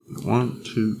1,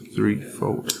 2, 3,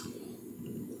 4.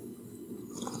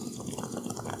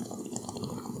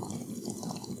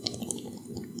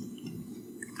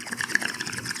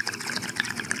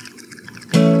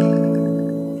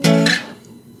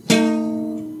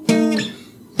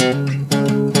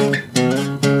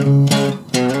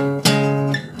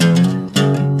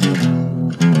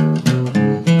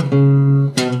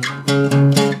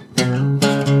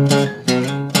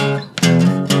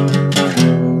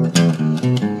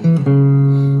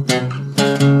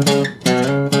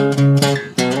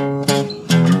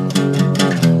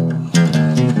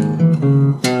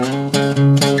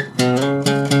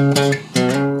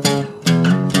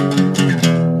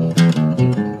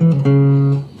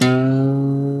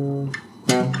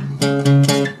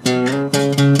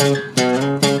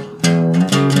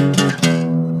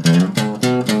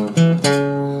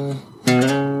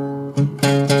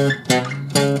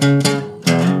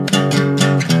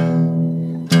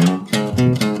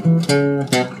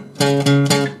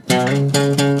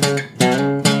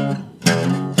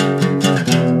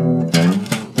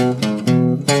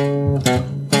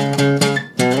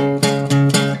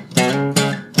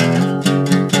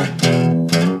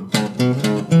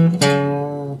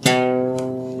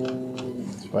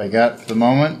 I got for the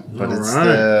moment, but it's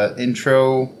the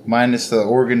intro minus the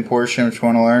organ portion, which you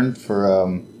want to learn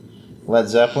for Led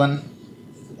Zeppelin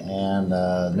and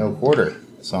No Quarter,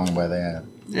 a song by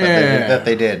them. Yeah. That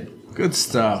they did. Good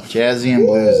stuff. Jazzy and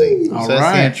bluesy. All so that's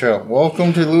right. the intro.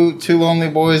 Welcome to Two Lonely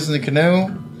Boys in the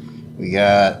Canoe. We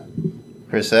got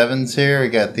Chris Evans here. We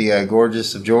got the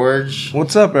Gorgeous of George.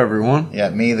 What's up, everyone? We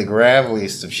got me, the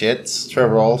graveliest of shits,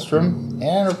 Trevor Ahlstrom, and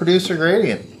our producer,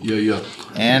 Gradient. Yeah.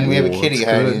 And we have a kitty What's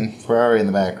hiding Ferrari in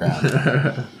the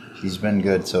background. She's been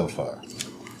good so far.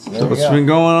 So there we What's go. been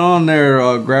going on there,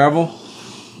 Gravel?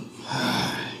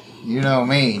 You know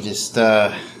me, just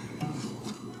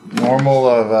normal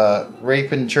of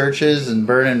raping churches and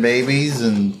burning babies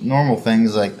and normal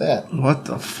things like that. What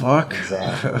the fuck?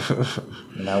 Exactly.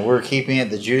 You know, we're keeping it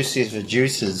the juiciest of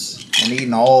juices and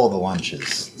eating all the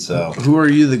lunches. So Who are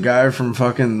you, the guy from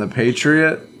fucking The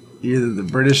Patriot? You the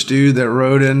British dude that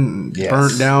rode in and Yes.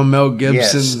 burnt down Mel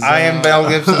Gibson's... yes, I am Mel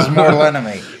Gibson's mortal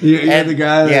enemy. You're And- the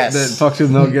guy yes. that fucked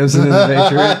with Mel Gibson in The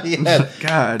Patriot? Yes.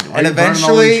 God, why And you burning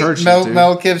all them eventually, churches, dude?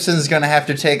 Mel Gibson's going to have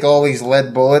to take all these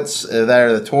lead bullets that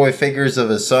are the toy figures of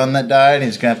his son that died, and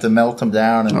he's going to have to melt them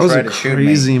down and That was try a to shoot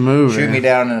crazy me. movie. Shoot me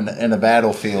down in a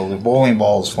battlefield with bowling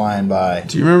balls flying by.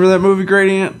 Do you remember that movie,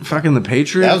 Gradient? Fucking The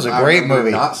Patriot? That was a great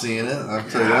movie. Not seeing it. I'll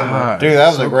tell you that much. God, Dude, that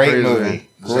was so a great crazy. movie.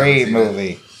 Great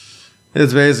movie.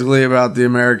 It's basically about the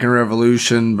American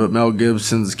Revolution, but Mel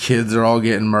Gibson's kids are all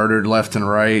getting murdered left and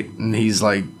right, and he's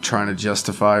like trying to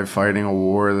justify fighting a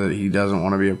war that he doesn't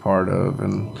want to be a part of.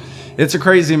 And it's a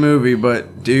crazy movie,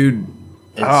 but dude,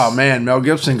 oh man, Mel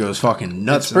Gibson goes fucking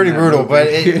nuts. It's pretty in that brutal,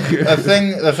 movie. but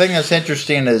the thing that's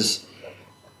interesting is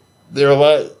there are a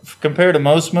lot compared to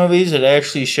most movies. It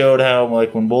actually showed how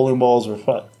like when bowling balls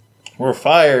were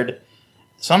fired.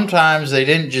 Sometimes they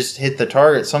didn't just hit the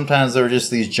target. Sometimes they were just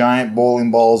these giant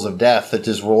bowling balls of death that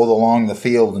just rolled along the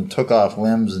field and took off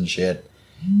limbs and shit.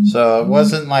 So it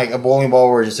wasn't like a bowling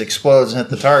ball where it just explodes and hit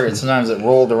the target. Sometimes it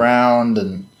rolled around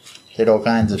and did all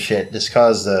kinds of shit. Just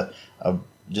caused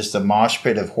just a mosh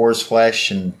pit of horse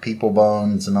flesh and people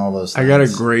bones and all those things. I got a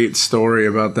great story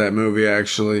about that movie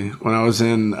actually. When I was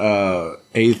in I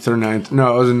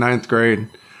was in ninth grade.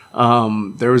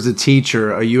 There was a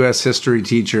teacher, a U.S. history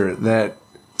teacher, that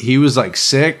he was like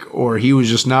sick or he was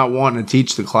just not wanting to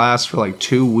teach the class for like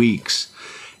 2 weeks.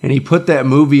 And he put that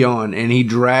movie on and he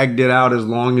dragged it out as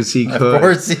long as he could. Of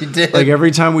course he did. Like every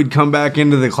time we'd come back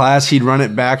into the class, he'd run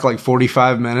it back like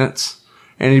 45 minutes.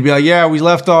 And he'd be like, yeah, we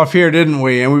left off here, didn't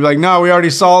we? And we'd be like, no, we already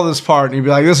saw this part. And he'd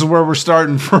be like, this is where we're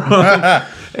starting from.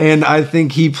 And I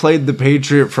think he played The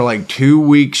Patriot for like 2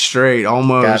 weeks straight,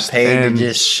 almost. Got paid and to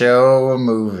just show a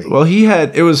movie. well,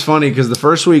 it was funny because the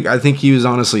first week, I think he was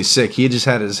honestly sick. He had just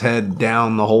had his head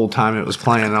down the whole time it was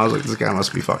playing. And I was like, this guy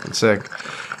must be fucking sick.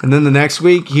 And then the next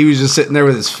week, he was just sitting there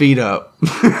with his feet up.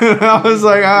 I was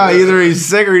like, either he's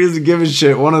sick or he doesn't give a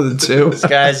shit. One of the two. This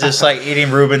guy's just like eating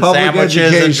Reuben Public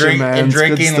sandwiches education, man. and It's good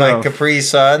drinking like stuff. Capri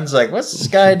Suns. Like, what's this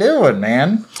guy doing,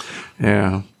 man?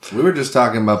 Yeah. We were just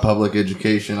talking about public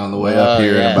education on the way up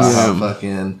here yes. and about Yeah. how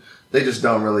fucking they just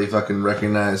don't really fucking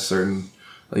recognize certain,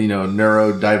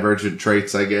 neurodivergent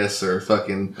traits, I guess, or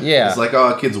fucking. Yeah. It's like,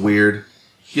 oh, a kid's weird.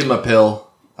 Give him a pill.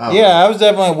 Yeah, I was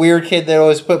definitely a weird kid that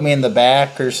always put me in the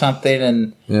back or something,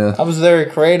 and Yeah. I was very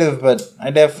creative, but I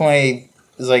definitely,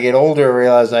 as I get older,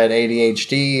 realized I had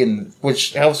ADHD, and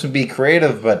which helps me be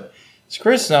creative. But as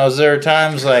Chris knows, there are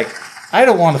times like I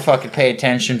don't want to fucking pay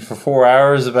attention for 4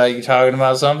 hours about you talking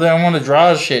about something. I want to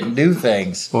draw shit and do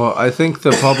things. Well, I think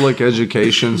the public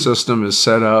education system is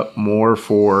set up more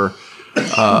for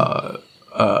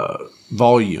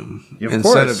volume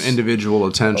instead of individual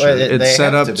attention. Well, it's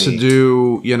set up to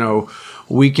do,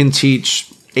 we can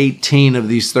teach 18 of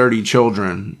these 30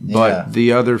 children, but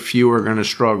the other few are going to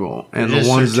struggle. And the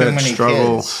ones that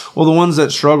struggle, the ones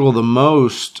that struggle the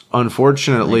most,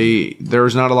 unfortunately,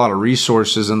 there's not a lot of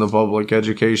resources in the public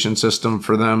education system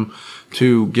for them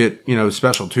to get,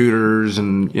 special tutors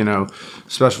and,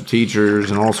 special teachers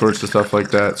and all sorts of stuff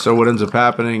like that. So what ends up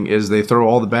happening is they throw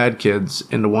all the bad kids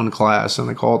into one class and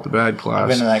they call it the bad class. I've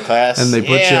been in that class. And they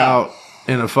put you out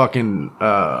in a fucking,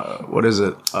 what is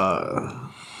it?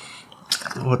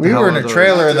 We were in a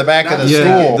trailer in the back of the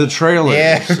school. The trailer.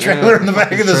 Yeah, trailer in the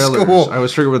back of the school. I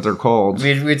always forget what they're called.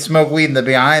 We'd smoke weed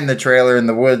behind the trailer in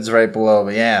the woods right below,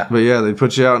 but yeah. But yeah, they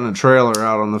put you out in a trailer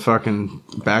out on the fucking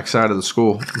backside of the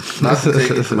school. Not to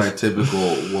take it to my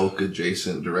typical woke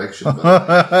adjacent direction.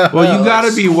 But, well, you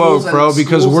gotta be woke, bro,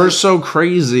 because we're so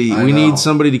crazy. We need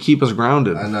somebody to keep us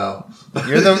grounded. I know.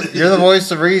 You're the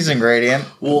voice of reason, Gradient.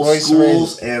 Well,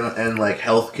 schools and like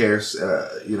healthcare,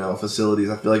 facilities.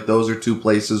 I feel like those are two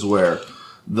places where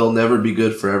they'll never be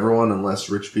good for everyone unless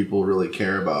rich people really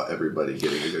care about everybody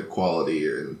getting a good quality,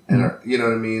 and you know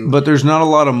what I mean. But there's not a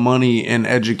lot of money in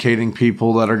educating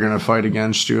people that are going to fight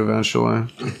against you eventually.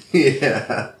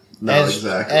 Yeah. No,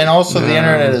 exactly. And also, the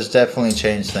internet has definitely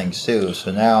changed things too.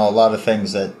 So now a lot of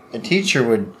things that a teacher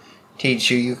would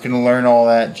teach you, you can learn all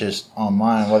that just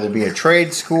online, whether it be a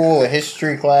trade school, a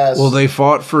history class. Well, they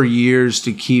fought for years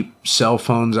to keep cell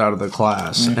phones out of the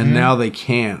class, and now they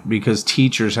can't because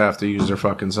teachers have to use their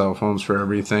fucking cell phones for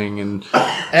everything, and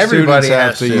everybody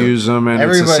students have to use them, and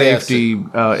it's a safety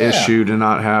issue to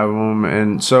not have them,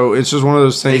 and so it's just one of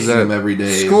those things that every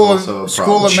day school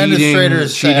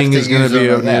administrators cheating is going to be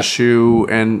an issue,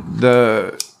 and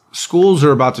the schools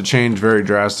are about to change very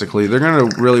drastically. They're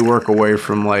going to really work away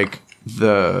from like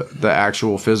the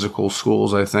actual physical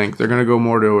schools. I think they're going to go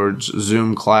more towards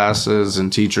Zoom classes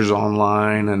and teachers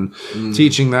online and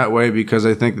teaching that way, because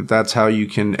I think that's how you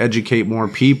can educate more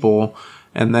people,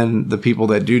 and then the people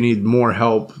that do need more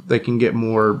help, they can get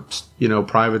more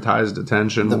privatized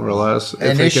attention, more or less,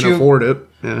 if they can afford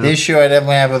it. The issue I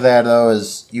definitely have with that though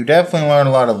is you definitely learn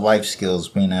a lot of life skills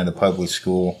being at a public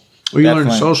school. Well, you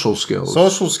learn social skills.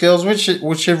 Social skills, which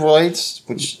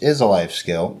is a life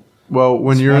skill. Well,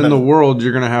 when you're in the world,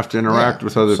 you're going to have to interact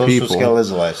with other people. Social skill is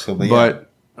a life skill,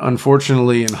 but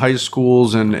unfortunately, in high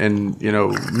schools and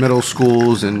middle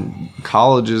schools and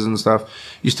colleges and stuff,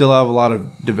 you still have a lot of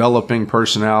developing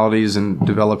personalities and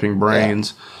developing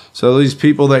brains. Yeah. So these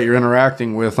people that you're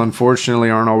interacting with, unfortunately,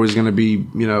 aren't always going to be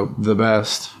the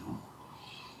best.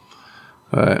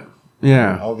 But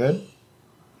yeah, all good.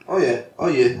 Oh yeah.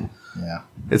 Yeah.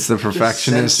 It's the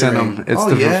perfectionist in them. It's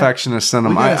perfectionist in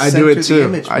them. I do it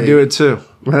too. I do it too.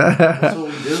 That's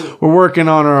what we do. We're working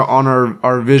on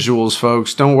our visuals,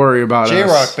 folks. Don't worry about us.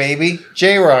 J-Rock, baby.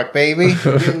 J-Rock, baby.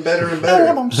 We're getting better and better.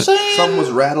 Know what I'm saying? Something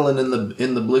was rattling in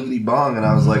the bliggity bong, and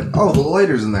I was like, "Oh, the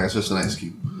lighter's in there." It's just an ice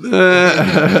cube.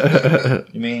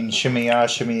 You mean shimmy ya,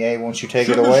 shimmy yay? Won't you take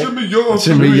it away? Shimmy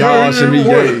ya, shimmy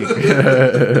yay.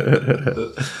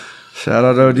 Shout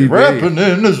out ODB. Rapping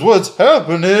is what's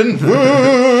happening.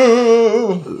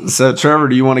 So, Trevor,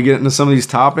 do you want to get into some of these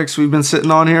topics we've been sitting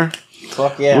on here?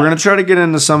 Fuck yeah. We're going to try to get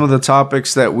into some of the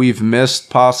topics that we've missed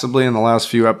possibly in the last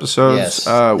few episodes. Yes.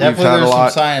 Definitely there's some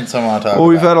science I want to talk about.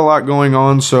 We've had a lot going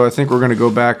on, so I think we're going to go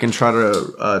back and try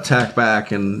to tack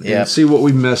back and see what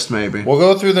we missed maybe. We'll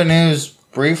go through the news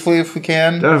briefly if we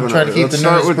can. Definitely. We'll try to keep the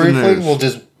news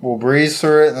briefly. We'll breeze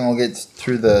through it, and then we'll get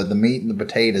through the meat and the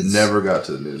potatoes. Never got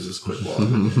to the news this quick.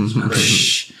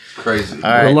 It's crazy.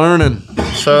 All right. We're learning.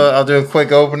 So I'll do a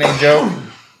quick opening joke.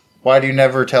 Why do you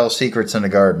never tell secrets in a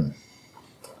garden?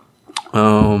 I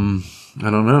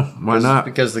don't know. Why not?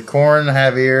 Because the corn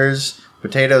have ears,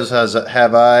 potatoes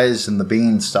have eyes, and the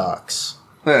bean stalks.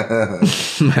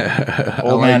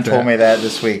 Old man told me that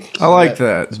this week. I like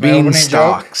that. Bean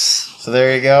stalks. So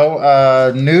there you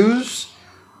go. News.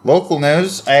 Local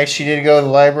news. I actually did go to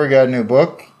the library, got a new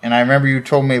book, and I remember you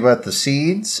told me about the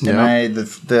seeds. Yeah. And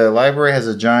the library has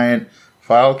a giant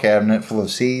file cabinet full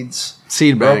of seeds.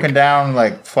 Seed bag. Broken down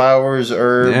like flowers,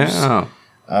 herbs,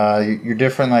 your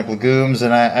different like legumes,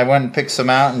 and I went and picked some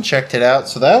out and checked it out,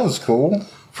 so that was cool.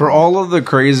 For all of the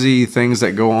crazy things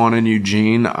that go on in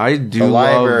Eugene, I do the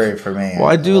love library for me. Well,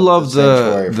 I do love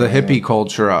the hippie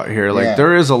culture out here. Like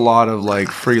there is a lot of like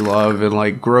free love and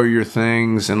like grow your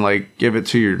things and like give it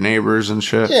to your neighbors and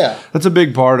shit. Yeah, that's a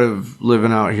big part of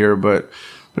living out here. But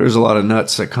there's a lot of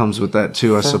nuts that comes with that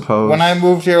too, I suppose. When I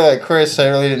moved here, like Chris, I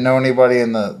really didn't know anybody,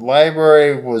 and the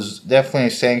library was definitely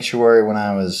a sanctuary when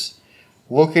I was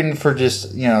looking for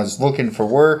just, just looking for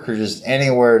work or just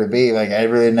anywhere to be. Like, I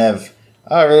really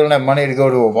don't have money to go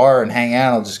to a bar and hang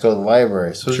out. I'll just go to the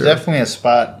library. So it's definitely a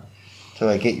spot to,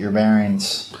 like, get your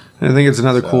bearings. I think it's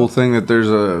another cool thing that there's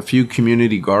a few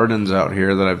community gardens out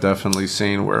here that I've definitely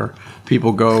seen where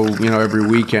people go, every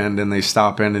weekend and they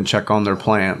stop in and check on their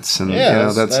plants. And,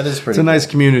 that is pretty cool. Nice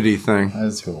community thing.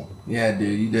 That's cool. Yeah,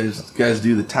 dude. You guys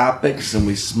do the topics and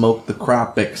we smoke the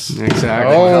cropics.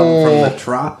 Exactly. Come from the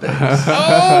tropics.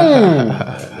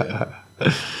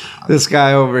 This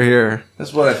guy over here.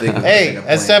 That's what I think. Hey,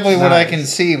 that's definitely what I can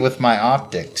see with my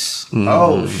optics.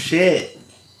 Oh, shit.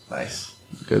 Nice.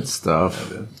 Good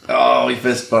stuff. Oh, he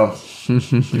fist bumped.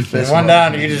 One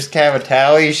down, you just have a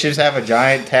tally. You should just have a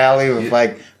giant tally with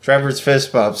like Trevor's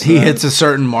fist bumps. He hits a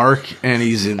certain mark and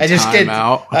he's in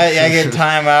timeout. I get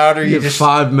timeout, or you just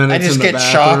 5 minutes. I just in the get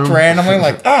bathroom. shocked randomly,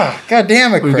 like, god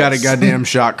damn it, Chris. We've got a goddamn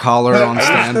shot collar on There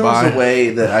standby. was a way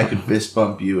that I could fist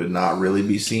bump you and not really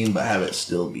be seen, but have it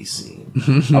still be seen.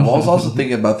 I was also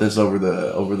thinking about this over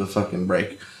the fucking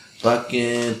break.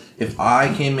 Fucking, if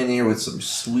I came in here with some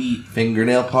sweet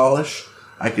fingernail polish,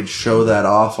 I could show that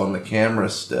off on the camera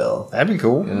still. That'd be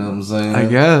cool. You know what I'm saying? I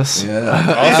guess. Yeah.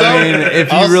 I mean,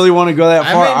 if you really want to go that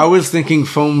far, I was thinking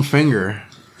foam finger.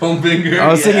 Foam finger? I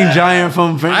was thinking giant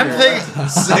foam finger. I'm thinking...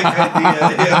 Sick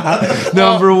idea, yeah.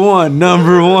 Number one.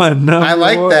 I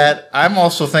like that. I'm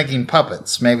also thinking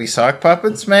puppets. Maybe sock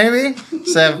puppets, maybe?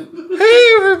 So,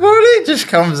 hey, everybody, just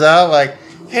comes out like,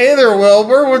 hey there,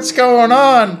 Wilbur, what's going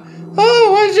on?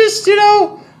 Oh, I just,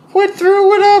 went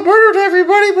through and murdered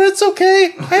everybody, but it's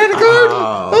okay. I had a garden.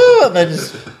 And I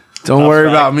just... Don't worry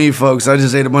about me, folks. I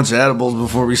just ate a bunch of edibles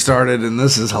before we started, and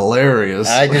this is hilarious.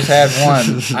 I just had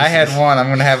one. I'm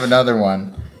going to have another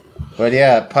one. But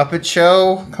yeah, puppet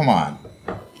show, come on.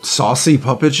 Saucy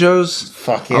puppet shows?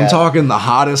 Fuck yeah. I'm talking the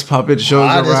hottest puppet shows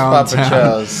around puppet town.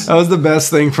 Shows. That was the best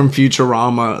thing from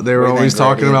Futurama. They were always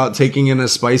talking about taking in a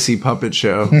spicy puppet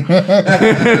show.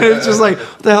 It's just like,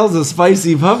 what the hell's a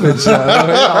spicy puppet show?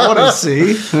 I want to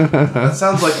see. That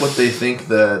sounds like what they think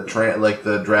the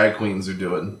drag queens are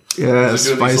doing. Yeah, They're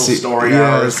doing spicy. These little story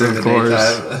hours Yes, during of the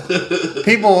course. daytime.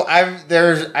 People,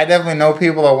 I definitely know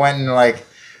people that went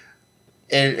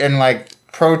and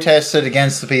protested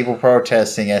against the people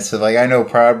protesting it. So, I know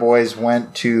Proud Boys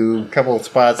went to a couple of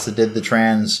spots that did the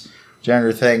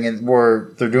transgender thing, and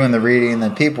they're doing the reading, and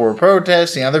then people were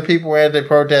protesting, other people were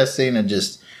anti-protesting, and there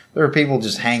were people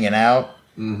just hanging out.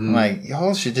 Mm-hmm. Like,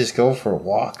 y'all should just go for a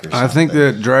walk or something. I think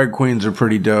that drag queens are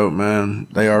pretty dope, man.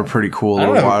 They are pretty cool to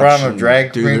watch. I don't have a problem with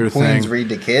drag queens thing. read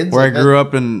to kids. Where I grew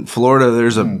up in Florida,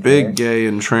 there's a big gay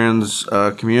and trans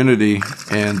community,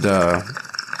 and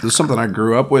this is something I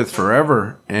grew up with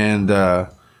forever. And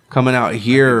coming out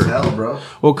here,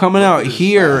 coming out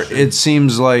here, it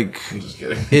seems like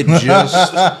it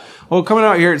just. Well, coming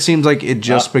out here, it seems like it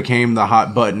just became the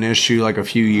hot button issue like a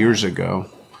few years ago.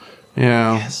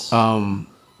 Yeah. Yes.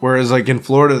 Whereas in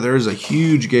Florida, there's a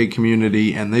huge gay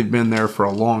community, and they've been there for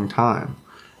a long time.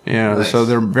 Yeah, nice. So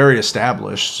they're very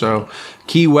established. So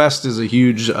Key West is a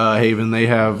huge haven. They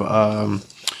have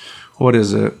what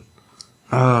is it?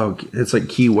 Oh, it's like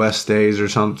Key West Days or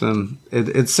something.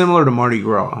 It's similar to Mardi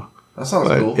Gras. That sounds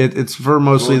cool. It's for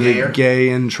mostly the gay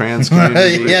and trans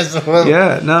community. Yes.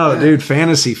 Dude,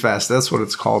 Fantasy Fest. That's what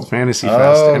it's called, Fantasy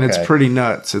Fest, and it's pretty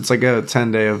nuts. It's like a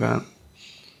 10-day event.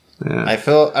 Yeah.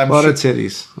 I'm a lot of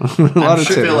titties. a lot of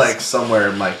titties. I feel like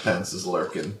somewhere Mike Pence is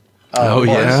lurking. Oh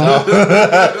yeah.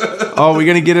 Oh, we're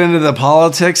gonna get into the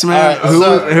politics, man. Right,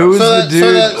 who is the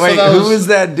dude? Who is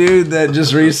that dude that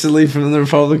just recently from the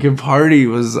Republican Party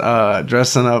was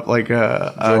dressing up like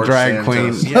a drag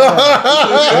queen?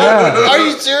 Yeah. Are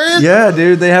you serious? Yeah,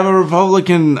 dude. They have a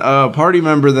Republican Party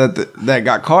member that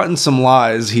got caught in some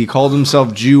lies. He called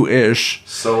himself Jewish.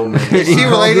 So many. Is he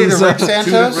related to Rick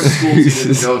Santos? 2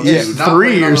 different schools he didn't go to.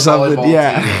 3 or something.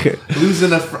 Yeah.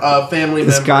 Losing a family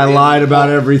member. This guy lied about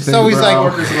everything. So he's like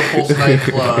workers in a Pulse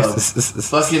nightclub,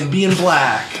 fucking being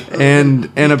black, and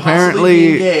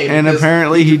apparently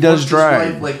he does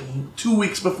drag. His wife, 2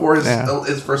 weeks before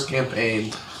his first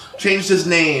campaign, changed his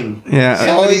name. Yeah,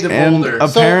 and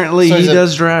apparently he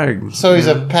does drag. So he's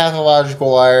a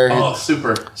pathological liar. Oh,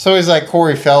 super. So he's like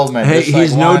Corey Feldman. Hey,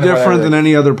 he's no different than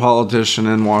any other politician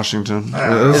in Washington.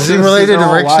 Is he related to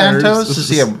Rick Santos?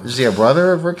 Is he a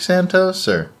brother of Rick Santos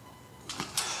or?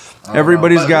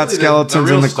 Everybody's got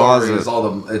skeletons in the closet.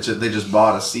 They just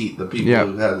bought a seat. The people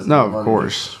who had of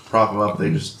course, prop him up.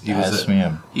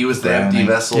 He was the empty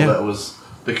vessel that was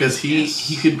because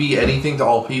he could be anything to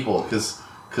all people because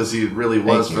because he really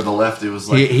was for the left. It was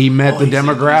like He met the he said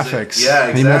demographics. music. Yeah,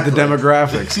 exactly. He met the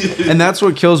demographics. And that's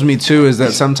what kills me, too, is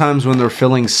that sometimes when they're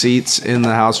filling seats in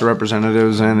the House of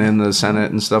Representatives and in the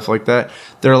Senate and stuff like that,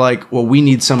 they're like, well, we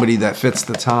need somebody that fits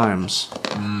the times.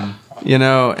 You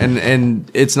know, and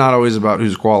it's not always about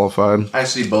who's qualified. I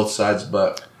see both sides,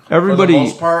 but Everybody, for the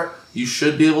most part, you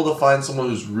should be able to find someone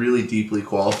who's really deeply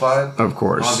qualified. of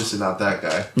course. Obviously not that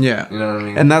guy. Yeah. You know what I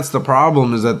mean? And that's the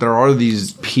problem, is that there are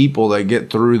these people that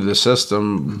get through the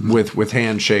system with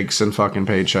handshakes and fucking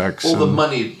paychecks. Well, the and-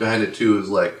 money behind it too is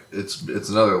like it's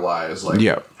another lie. It's like,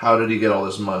 Yep. how did he get all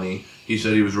this money? He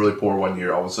said he was really poor one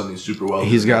year. All of a sudden, he's super wealthy.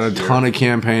 He's got a next year. ton of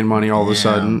campaign money all of a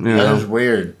sudden. You That know? is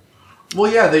weird. Well,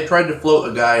 yeah, they tried to float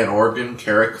a guy in Oregon,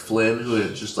 Carrick Flynn, who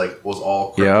had just like was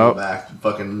all crypto backed,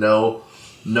 fucking no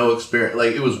experience.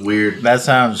 Like, it was weird. That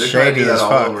sounds They're trying to shady do that as all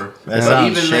fuck. over. That But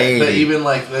sounds even shady. but even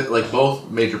like both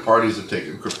major parties have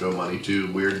taken crypto money too.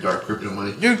 Weird dark crypto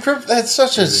money. Dude, that's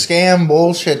such a scam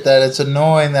bullshit that it's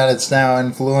annoying that it's now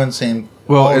influencing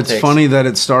Well, politics. it's funny that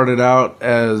it started out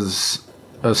as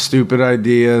a stupid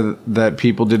idea that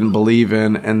people didn't believe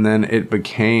in, and then it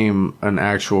became an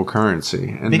actual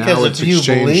currency. And Because now if it's you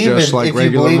exchanged believe just it, like if you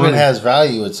regular believe money. it has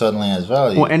value, it suddenly has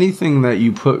value. Well, anything that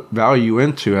you put value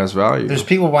into has value. There's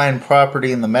people buying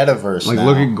property in the metaverse Like, now.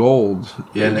 look at gold.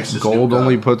 Yeah, next to Gold Snoop Dogg.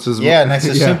 only puts his Yeah, next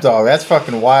to Snoop Dogg. That's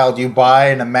fucking wild. You buy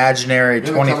an imaginary You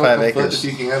know, 25 come up a acres. foot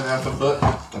if you can have half a foot,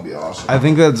 that'd be awesome. I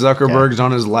think that Zuckerberg's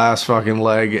on his last fucking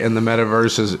leg, and the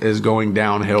metaverse is going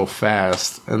downhill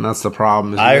fast, and that's the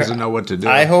problem. Is he doesn't know what to do.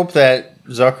 I hope that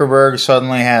Zuckerberg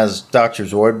suddenly has Dr.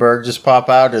 Zoidberg just pop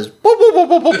out as boop, boop, boop,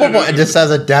 boop, boop, boop, boop, and just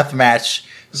has a death match.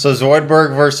 So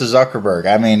Zoidberg versus Zuckerberg.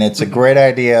 I mean, it's a great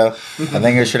idea. I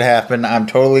think it should happen. I'm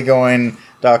totally going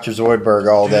Dr. Zoidberg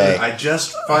all day. I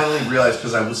just finally realized,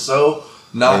 because I was so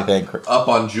not What do you think? up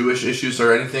on Jewish issues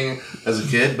or anything as a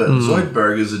kid, but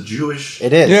Zoidberg is a Jewish.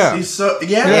 It is. Yeah. He's so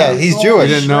Yeah, he's Jewish.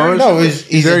 You didn't know it? No, he's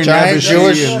a very giant nebbishy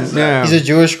Jewish. and- yeah. He's a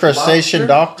Jewish crustacean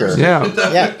doctor. Yeah.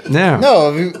 Yeah. Yeah.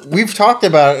 No, we've talked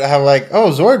about how like,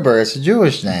 oh, Zoidberg, it's a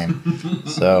Jewish name.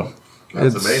 So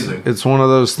That's amazing. It's one of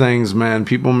those things, man.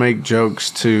 People make jokes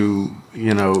to,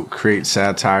 create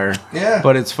satire. Yeah.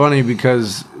 But it's funny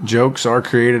because jokes are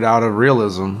created out of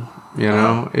realism. You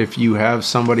know, if you have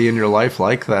somebody in your life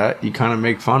like that, you kind of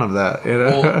make fun of that. You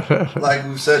know? Well, like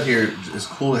we've said here, it's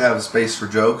cool to have a space for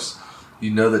jokes.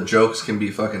 You know that jokes can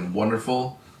be fucking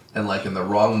wonderful, and like in the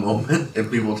wrong moment,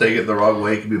 if people take it the wrong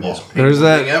way, it can be the most painful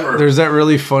thing ever. There's that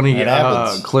really funny It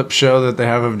happens. clip show that they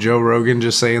have of Joe Rogan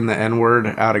just saying the N word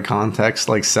out of context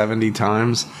like 70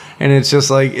 times, and it's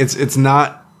just like it's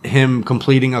not him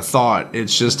completing a thought.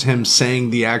 It's just him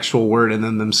saying the actual word and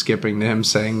then them skipping to him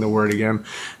saying the word again.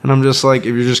 And I'm just like,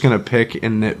 if you're just gonna pick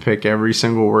and nitpick every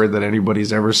single word that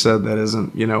anybody's ever said that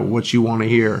isn't what you want to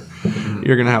hear,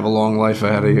 you're gonna have a long life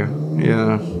ahead of you.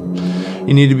 Yeah.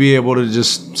 You need to be able to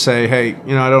just say, hey,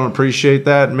 I don't appreciate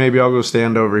that. Maybe I'll go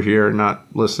stand over here and not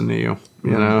listen to you.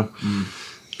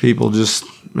 People just,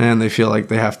 man, they feel like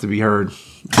they have to be heard.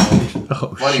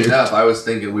 Funny enough, I was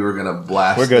thinking we were gonna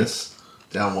blast We're good. this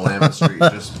down Willamette Street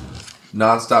just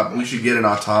nonstop. We should get an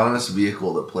autonomous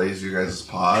vehicle that plays your guys'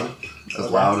 pod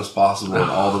as loud as possible in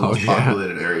all the most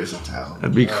populated areas of town.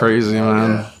 That'd be crazy, man.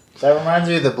 Yeah. that reminds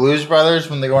me of the Blues Brothers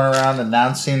when they're going around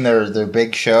announcing their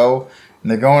big show, and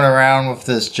they're going around with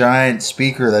this giant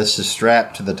speaker that's just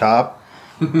strapped to the top,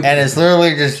 and it's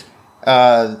literally just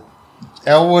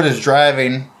Elwood is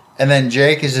driving, and then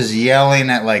Jake is just yelling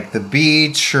at like the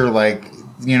beach or like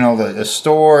the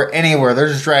store, anywhere. They're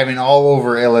just driving all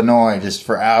over Illinois just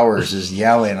for hours, just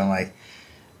yelling. I'm like,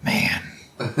 man,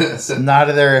 it's not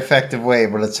a very effective way,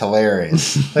 but it's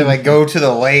hilarious. They like go to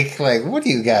the lake, like, what are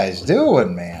you guys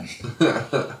doing, man?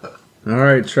 All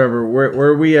right, Trevor, where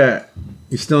are we at?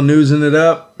 You still newsing it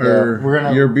up? Or Yeah, we're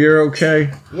gonna- your beer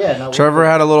okay? Yeah, no. Trevor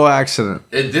had a little accident.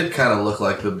 It did kind of look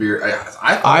like the beer.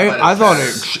 I thought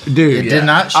it, dude. It did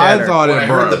not I shatter. thought When it I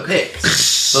heard the broke.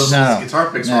 picks, those No.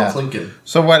 guitar picks were No. all clinking.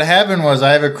 So what happened was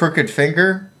I have a crooked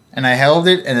finger, and I held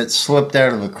it, and it slipped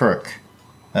out of the crook.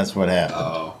 That's what happened.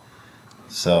 Oh.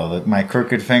 So my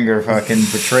crooked finger fucking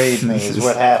betrayed me is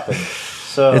what happened.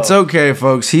 So It's okay,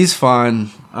 folks. He's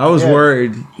fine. I was Yeah.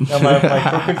 worried. No, my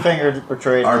crooked finger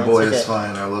betrayed Our me. boy It's is okay.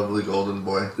 fine. Our lovely golden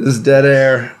boy. This dead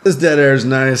air. This dead air is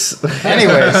nice.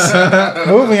 Anyways,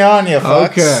 moving on, you fucks.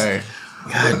 Okay.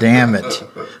 God damn it.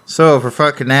 So, for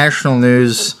fucking national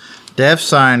news, death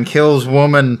sign kills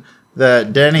woman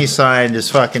that Denny sign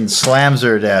just fucking slams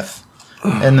her to death.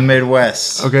 in the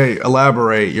Midwest. Okay,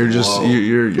 elaborate. You're just Whoa.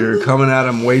 you're coming at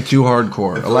him way too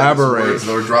hardcore. Elaborate. Words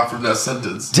that were dropped from that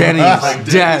sentence. Denny's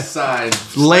Denny's death. sign,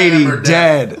 Lady slam or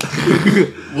dead.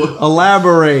 What?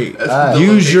 Elaborate. The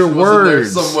Use your location wasn't there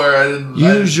words. somewhere. I didn't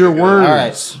Use your figure it out. words. All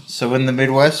right. So in the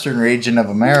Midwestern region of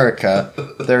America,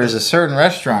 there is a certain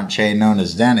restaurant chain known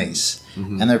as Denny's.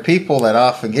 And there are people that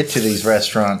often get to these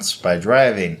restaurants by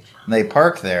driving. And they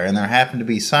park there, and there happen to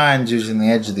be signs using the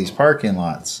edge of these parking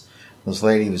lots. This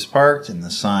lady was parked, and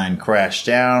the sign crashed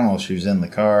down while she was in the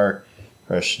car.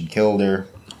 Crushed and killed her.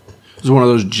 It's one of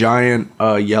those giant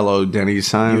yellow Denny's You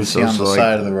signs. see on the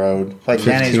side of the road. Like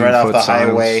Denny's 15 right off foot the signs.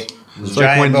 highway. It's Giant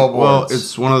like when, well, billboards.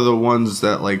 it's one of the ones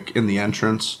that like in the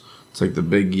entrance. It's like the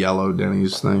big yellow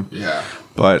Denny's thing. Yeah.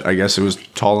 But I guess it was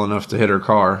tall enough to hit her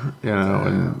car,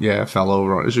 and yeah, it fell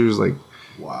over on it. She was like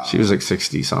Wow.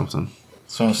 60 something.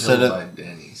 So instead Killed of by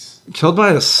Denny's. Killed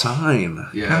by a sign.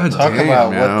 Yeah. God talk damn,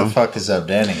 about yo. what the fuck is up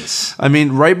Denny's. I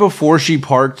mean, right before she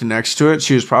parked next to it,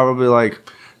 she was probably like,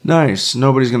 "Nice,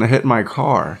 nobody's gonna hit my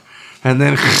car," and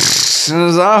then,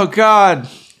 oh god.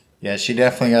 Yeah, she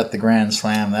definitely got the grand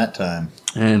slam that time.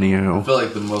 I Anywho, feel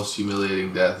like the most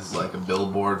humiliating death is like a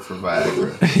billboard for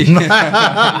Viagra.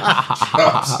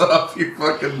 Drops off your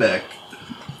fucking neck.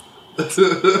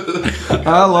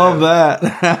 I love that.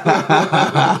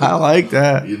 I like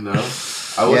that. You know?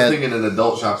 I was thinking an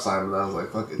adult shop sign, but I was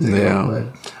like, fuck it, take it Yeah. away.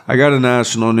 I got a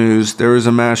national news. There was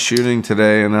a mass shooting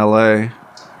today in LA,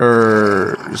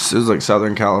 or it was like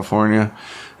Southern California.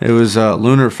 It was a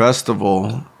Lunar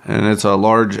Festival, and it's a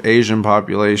large Asian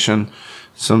population.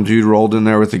 Some dude rolled in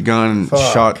there with a gun,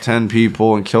 shot 10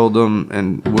 people, and killed them,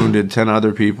 and wounded 10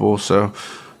 other people. So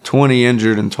 20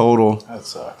 injured in total. That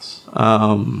sucks.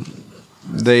 I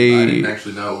They didn't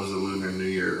actually know it was a Lunar New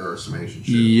Year or some Asian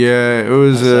shit. Yeah, it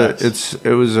was That it's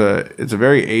a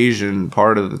very Asian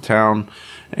part of the town,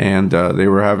 and they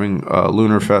were having a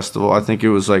lunar festival. I think it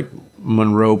was like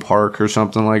Monroe Park or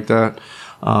something like that.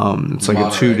 It's like Monterey a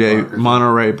 2-day Park or something.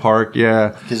 Monterey Park. Yeah,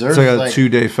 'Cause it's there's like a like-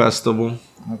 2-day festival.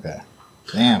 Okay.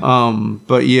 Damn.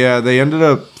 But yeah, they ended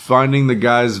up finding the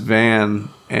guy's van,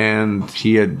 and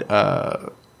he had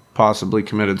possibly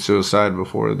committed suicide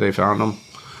before they found him.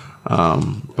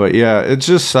 But yeah, it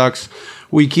just sucks.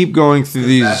 We keep going through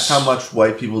these. That's how much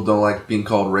white people don't like being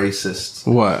called racist.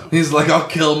 What? He's like, I'll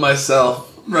kill myself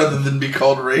rather than be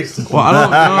called racist. Well, I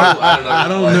don't know. I I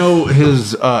don't know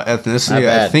his ethnicity. Not I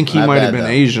bad. think he Not might have bad, been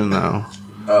though. Asian though.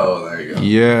 Oh, there you go.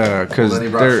 Yeah, Well, because then he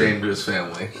brought shame to his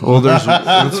family.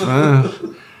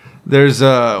 there's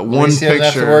At one least he doesn't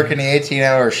have to work picture. any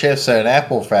 18-hour shifts at an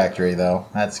Apple factory, though.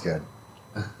 That's good.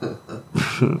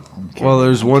 Well,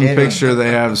 there's one kidding. picture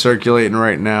they have circulating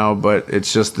right now, but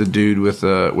it's just the dude with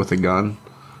a gun.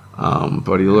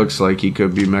 But he looks like he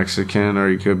could be Mexican or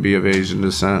he could be of Asian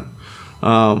descent.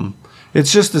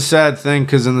 It's just a sad thing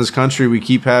because in this country we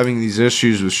keep having these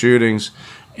issues with shootings,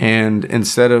 and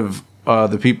instead of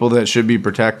the people that should be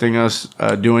protecting us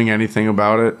doing anything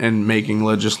about it and making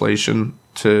legislation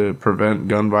to prevent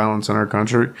gun violence in our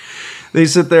country, they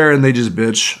sit there and they just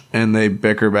bitch and they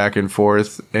bicker back and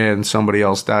forth, and somebody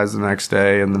else dies the next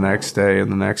day and the next day and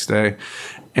the next day,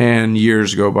 and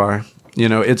years go by. You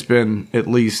know, it's been at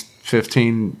least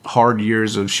 15 hard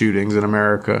years of shootings in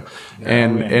America,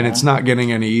 and it's not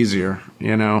getting any easier,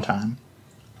 you know. Time.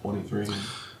 23.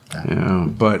 Yeah,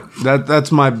 but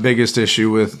that's my biggest issue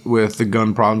with the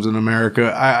gun problems in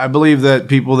America. I believe that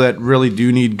people that really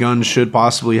do need guns should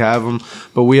possibly have them,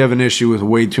 but we have an issue with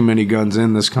way too many guns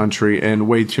in this country and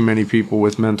way too many people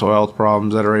with mental health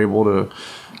problems that are able to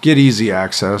get easy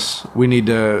access. We need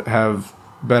to have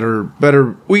better.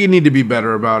 We need to be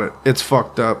better about it. It's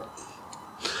fucked up.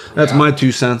 That's Yeah. my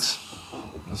 2 cents.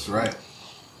 That's right.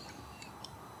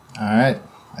 All right.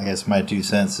 I guess my 2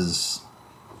 cents is,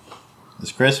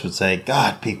 as Chris would say,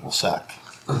 God, people suck.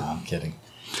 No, I'm kidding.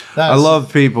 I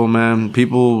love people, man.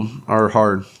 People are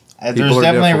hard. There's people are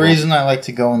definitely a difficult. reason I like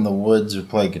to go in the woods or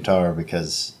play guitar,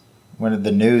 because when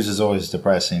the news is always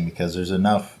depressing, because there's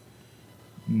enough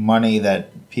money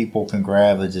that people can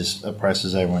grab that just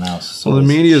oppresses everyone else. So Well, the it's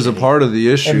media is a shitty. part of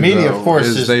the issue. And media, though, of course,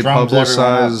 is just they drums everyone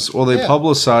publicize. up. Well, they Yeah.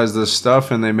 publicize this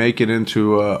stuff and they make it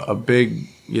into a big,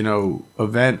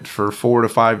 event for 4 to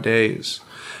 5 days,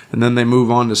 and then they move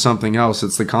on to something else.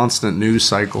 It's the constant news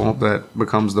cycle that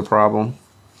becomes the problem.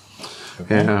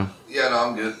 Okay. Yeah. Yeah, no,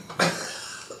 I'm good.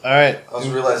 All right. I was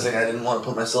realizing I didn't want to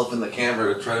put myself in the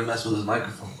camera to try to mess with his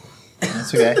microphone.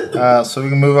 That's okay. So we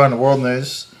can move on to world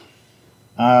news.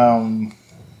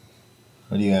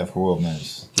 What do you have for world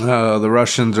news? The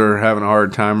Russians are having a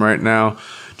hard time right now.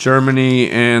 Germany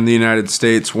and the United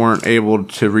States weren't able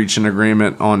to reach an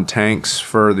agreement on tanks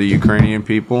for the Ukrainian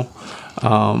people.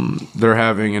 they're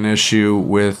having an issue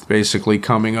with basically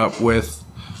coming up with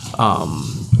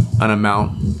an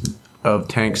amount of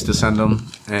tanks to send them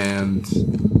and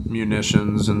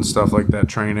munitions and stuff like that,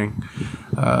 training.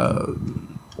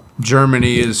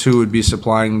 Germany is who would be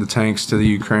supplying the tanks to the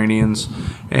Ukrainians,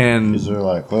 and Because they're a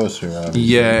lot closer. Obviously.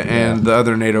 yeah, and the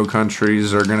other NATO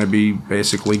countries are going to be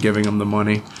basically giving them the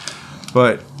money.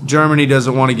 But Germany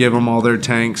doesn't want to give them all their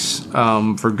tanks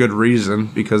for good reason,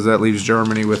 because that leaves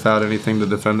Germany without anything to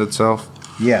defend itself.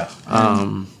 Yeah.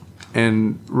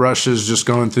 And Russia's just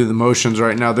going through the motions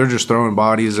right now. They're just throwing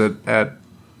bodies at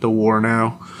the war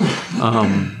now.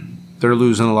 They're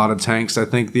losing a lot of tanks. I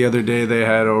think the other day they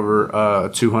had over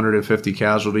 250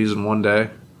 casualties in one day.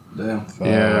 Damn.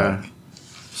 Yeah.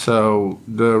 So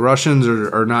the Russians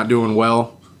are not doing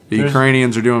well. The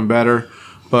Ukrainians are doing better,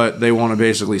 but they want to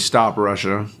basically stop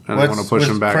Russia and they want to push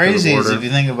them back to the crazy border. is, if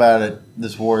you think about it,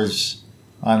 this war is,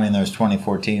 I mean, there's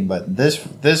 2014, but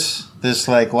this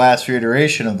like last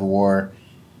reiteration of the war,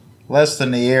 less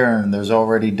than a year, and there's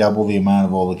already double the amount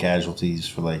of all the casualties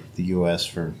for like the U.S.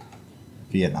 for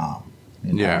Vietnam. The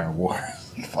entire war.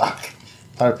 Fuck.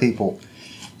 A lot of people.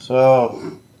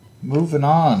 So, moving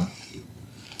on.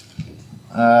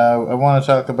 I want to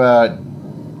talk about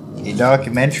a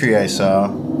documentary I saw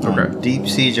on deep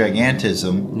sea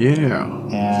gigantism. Yeah.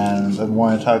 And I've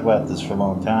wanted to talk about this for a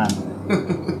long time.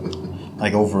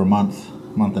 Like over a month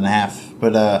and a half.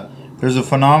 But there's a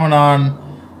phenomenon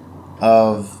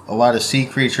of a lot of sea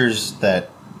creatures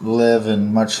that live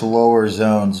in much lower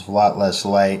zones, a lot less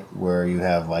light, where you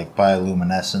have like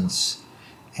bioluminescence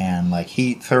and like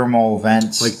heat thermal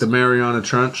vents. Like the Mariana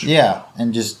Trench? Yeah,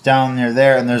 and just down near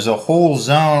there, and there's a whole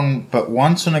zone, but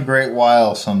once in a great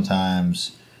while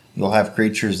sometimes you'll have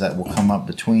creatures that will come up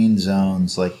between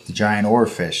zones, like the giant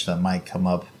oarfish that might come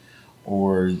up,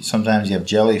 or sometimes you have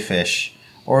jellyfish,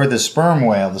 or the sperm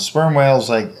whale. The sperm whale is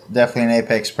like definitely an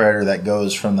apex predator that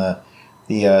goes from the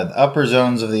upper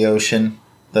zones of the ocean,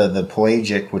 the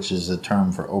pelagic, which is a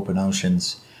term for open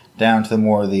oceans, down to the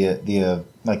more the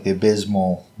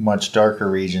abysmal, much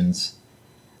darker regions.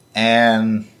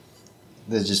 And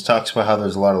it just talks about how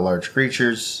there's a lot of large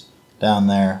creatures down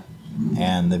there,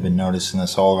 and they've been noticing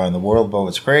this all around the world. But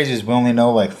what's crazy is we only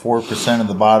know like 4% of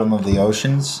the bottom of the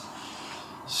oceans.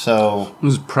 So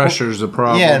Pressure's a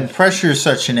problem. yeah, and pressure is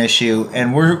such an issue,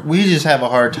 and we just have a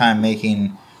hard time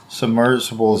making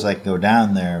submersibles that go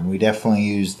down there. And we definitely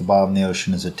use the bottom of the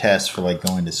ocean as a test for like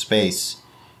going to space,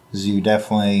 because you're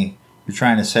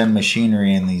trying to send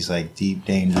machinery in these like deep,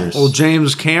 dangerous. Well,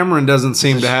 James Cameron doesn't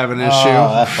seem to have an issue.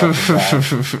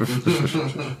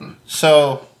 Oh,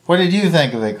 so, what did you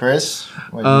think of it, Chris?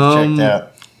 What you checked out?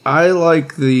 I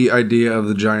like the idea of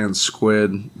the giant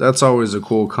squid. That's always a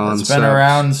cool concept. It's been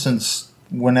around since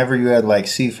whenever you had like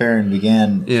seafaring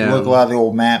began. If you look at a lot of the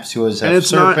old maps, you always have it's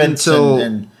serpents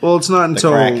it's not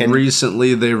until kraken.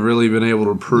 Recently they've really been able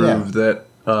to prove that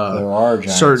there are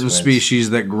giant certain squids.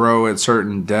 species that grow at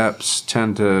certain depths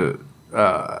tend to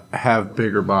have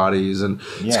bigger bodies, and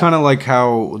it's kind of like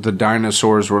how the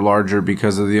dinosaurs were larger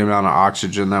because of the amount of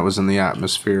oxygen that was in the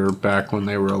atmosphere back when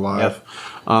they were alive.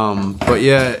 But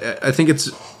yeah, I think it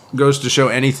goes to show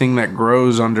anything that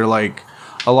grows under like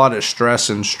a lot of stress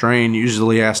and strain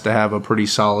usually has to have a pretty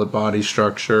solid body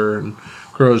structure and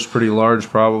grows pretty large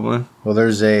probably. Well,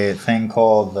 there's a thing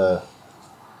called the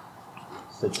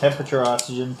temperature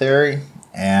oxygen theory,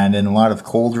 and in a lot of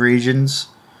cold regions,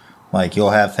 like you'll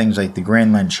have things like the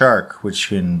Greenland shark, which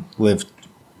can live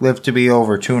to be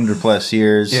over 200 plus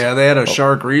years. Yeah, they had a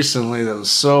shark recently that was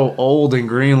so old in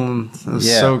Greenland. It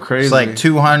was so crazy. It's like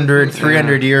 200,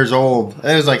 300 years old.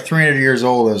 It was like 300 years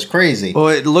old. It was crazy. Well,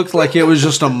 it looked like it was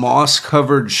just a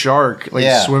moss-covered shark,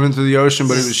 swimming through the ocean,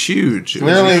 but it was huge. It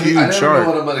was a huge I never shark.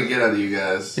 know what I'm going to get out of you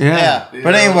guys. Yeah.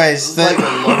 But anyways, it's like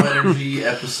a low energy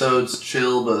episodes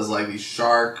chill, but it's like these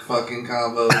shark fucking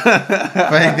combos.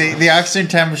 But the oxygen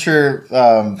temperature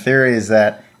theory is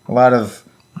that a lot of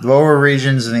lower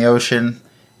regions in the ocean,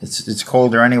 it's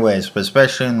colder anyways, but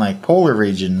especially in like polar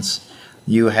regions,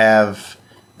 you have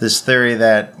this theory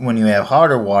that when you have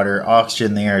hotter water, oxygen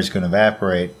in the air is going to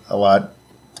evaporate a lot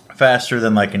faster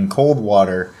than like in cold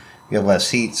water. You have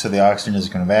less heat, so the oxygen is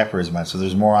going to evaporate as much. So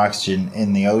there's more oxygen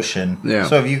in the ocean. Yeah.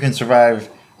 So if you can survive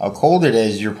how cold it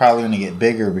is, you're probably going to get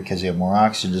bigger because you have more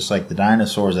oxygen, just like the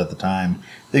dinosaurs at the time.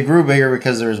 They grew bigger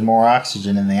because there was more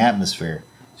oxygen in the atmosphere.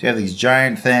 So you have these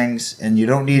giant things, and you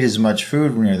don't need as much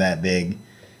food when you're that big.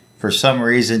 For some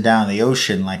reason down the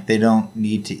ocean, like they don't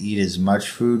need to eat as much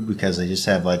food because they just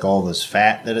have like all this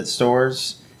fat that it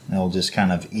stores, and it'll just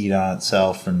kind of eat on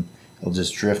itself, and it'll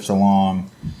just drift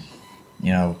along.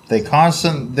 You know,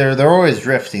 they're always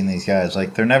drifting, these guys.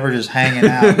 Like, they're never just hanging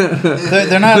out.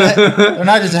 they're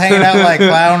not just hanging out like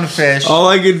clownfish. All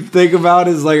I could think about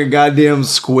is like a goddamn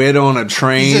squid on a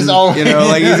train. He's just always- you know,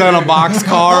 like he's on a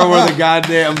boxcar with a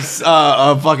goddamn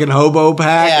a fucking hobo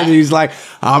pack, Yeah. and he's like,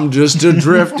 I'm just a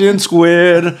drifting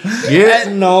squid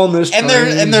getting on this train.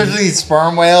 And there's these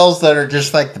sperm whales that are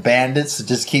just like the bandits that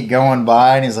just keep going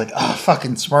by, and he's like, oh,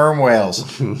 fucking sperm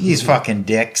whales. These fucking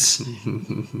dicks.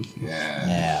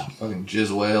 Yeah. Fucking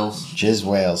jizz whales. Jizz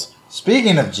whales.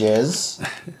 Speaking of jizz,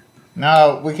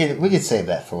 no, we could save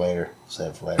that for later. Save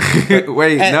it for later.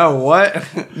 Wait, And- no, what?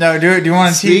 No, do you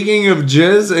want to see? Speaking of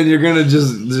jizz, and you're gonna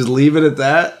just leave it at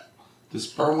that? Do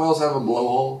sperm whales have a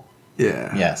blowhole?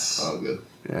 Yeah. Yes. Oh, good.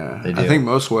 Yeah. They do. I think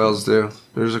most whales do.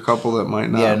 There's a couple that might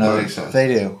not. Yeah, no, that makes sense. they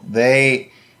do.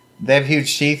 They have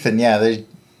huge teeth, and yeah,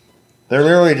 they're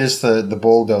literally just the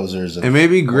bulldozers. Of And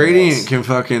maybe Gradient whales. can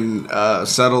fucking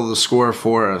settle the score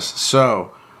for us.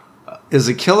 So, is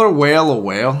a killer whale a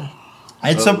whale?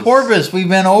 It's a porpoise. We've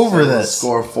been over So this.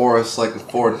 Score for us like a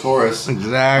Ford Taurus.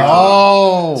 Exactly.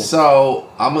 Oh, So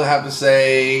I'm gonna have to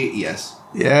say yes.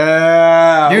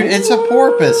 Yeah. dude, it's a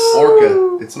porpoise.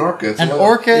 Orca. It's an orca. It's An a whale.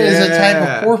 orca is a type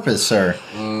Yeah. of porpoise, sir.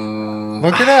 Mm,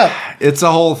 Look it up. It's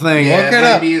a whole thing. yeah, Look it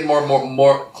up. maybe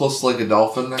more close to like a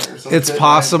dolphin or something. It's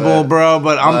possible, right? bro,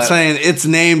 but I'm but- saying it's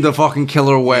named a fucking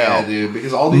killer whale. Yeah, dude.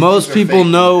 Because all these Most things are people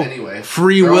fake know anyway.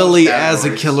 Free They're all Willy just as a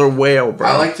categories. killer whale, bro.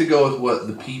 I like to go with what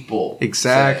the people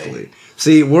Exactly. say.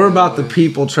 See, we're about the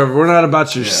people, Trevor. We're not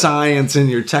about your Yeah. science and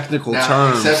your technical Now,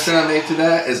 terms. the exception I make to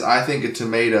that is I think a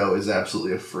tomato is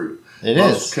absolutely a fruit. It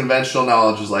Most is. conventional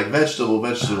knowledge is like vegetable,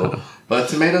 but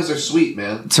tomatoes are sweet,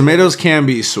 man. Tomatoes can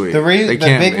be sweet. The They the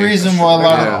can big be. reason why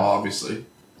They're not all, obviously.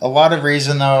 a lot of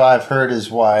reason though I've heard is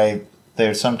why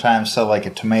they sometimes sell like a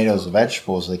tomatoes and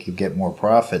vegetables. They could get more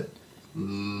profit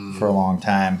for a long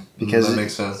time because that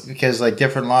makes sense. because like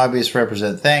different lobbyists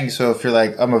represent things. So if you're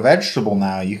like, I'm a vegetable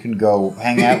now, you can go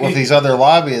hang out with these other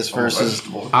lobbyists versus.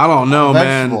 Vegetable. I don't know,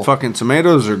 Vegetable. man. Fucking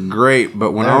tomatoes are great,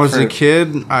 but when They're I was a fruit.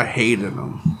 kid, I hated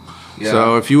them. Yeah.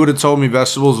 So if you would have told me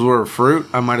vegetables were a fruit,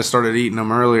 I might have started eating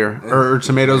them earlier. Or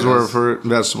tomatoes were a fruit,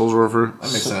 vegetables were a fruit.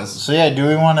 That makes sense. So yeah, do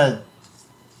we want to?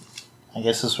 I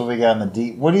guess this is what we got in the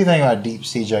deep. What do you think about deep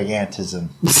sea gigantism?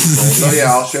 So yeah,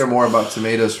 I'll share more about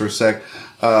tomatoes for a sec.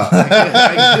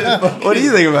 I get What do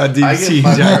you think about deep I sea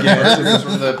get my gigantism? burgers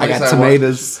from the I place got watch-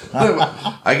 tomatoes.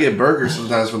 I get burgers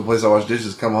sometimes from the place I wash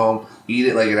dishes. Come home, eat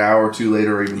it like an hour or two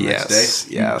later, or even the Yes, next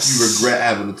day. yes. You regret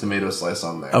having the tomato slice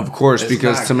on there. Of course, It's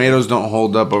because not tomatoes don't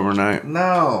hold up overnight.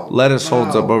 No. Lettuce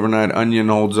holds no. up overnight. Onion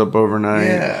holds up overnight.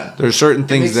 Yeah. There's certain It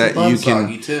things makes the that bun you can.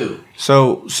 soggy too.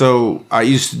 So I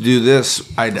used to do this.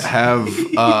 I'd have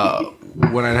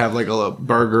when I'd have like a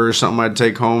burger or something I'd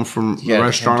take home from Yeah, the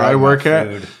restaurant you're I talking work about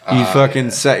at. food. You fucking yeah.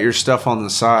 set your stuff on the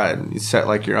side. You set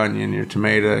like your onion, your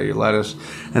tomato, your lettuce,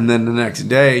 and then the next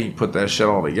day you put that shit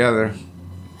all together.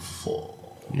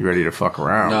 You ready to fuck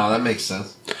around? No, that makes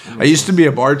sense. I used to be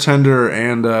a bartender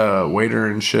and a waiter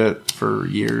and shit for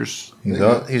years. He's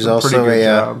It's a also pretty good a.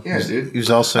 job. Yeah, dude. He was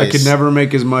also. I could never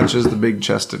make as much as the big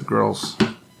chested girls.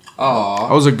 I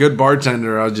Aw. was a good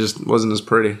bartender. I just wasn't as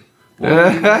pretty.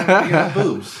 Well, you got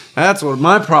boobs. That's what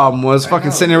my problem was. Fucking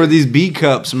know. sitting there with these B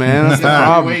cups, man. That's the You're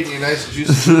problem. waiting your nice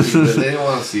juicy boobs, but they didn't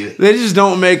want to see it. They just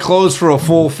don't make clothes for a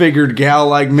full-figured gal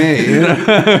like me. You know?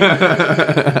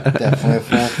 Definitely a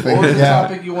full What was figure. the Yeah.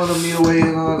 topic you wanted me to weigh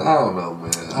in on? I don't know,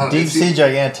 man. I don't- Deep sea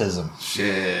gigantism.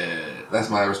 Shit. That's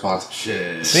my response.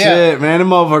 Shit. Shit, man, them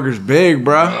motherfuckers big,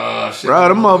 bro. Shit, Bro,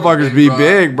 them motherfuckers be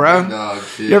big, bro. Big dog,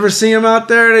 shit. You ever see them out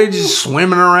there? They just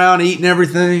swimming around, eating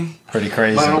everything, Pretty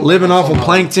crazy. Mine don't- living off of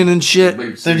plankton and shit.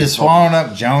 Big They're just sea swallowing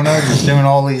up Jonah, just doing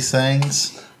all these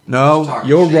things. No, Talking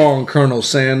you're shit. wrong, Colonel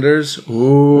Sanders.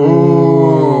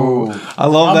 Ooh. I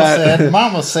love Mama that. said.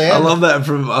 Mama said. I love that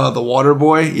from The Water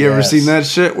Boy. You ever Yes. seen that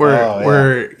shit where Oh, yeah.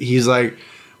 where he's like,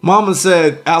 Mama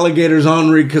said alligators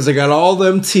ornery because they got all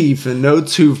them teeth and no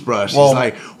toothbrush. Well, he's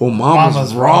like, well, Mama's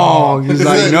Mama's wrong. wrong. He's Is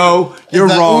like, it- no, you're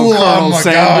that wrong, ooh, Colonel oh my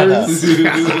Sanders.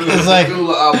 It's like,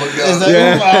 Medulla oblongata. is that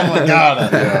Yeah. ooh, oblongata?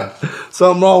 Yeah.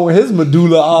 Something wrong with his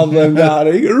medulla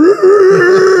oblongata.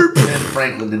 Ben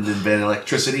Franklin didn't invent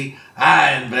electricity.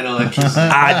 I invented electricity.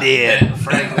 I did. Ben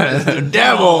Franklin is the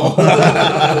Devil.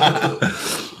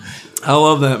 I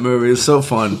love that movie. It's so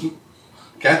fun.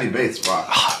 Kathy Bates rock.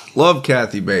 Love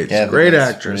Kathy Bates. Kathy Great Bates,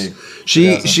 actress.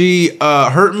 pretty She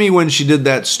hurt me when she did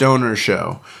that stoner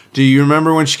show. Do you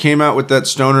remember when she came out with that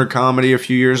stoner comedy a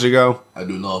few years ago? I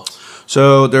do not.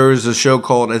 So there was a show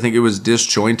called, I think it was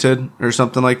Disjointed or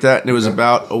something like that. And it was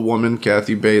about a woman,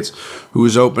 Kathy Bates, who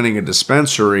was opening a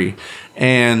dispensary.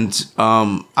 And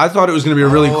I thought it was going to be a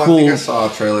really cool. I think I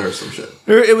saw a trailer or some shit.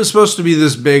 It was supposed to be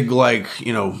this big, like,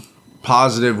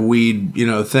 positive weed,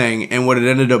 thing. And what it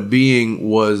ended up being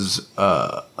was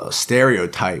a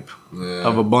stereotype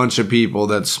of a bunch of people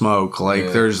that smoke.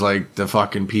 Like, there's like the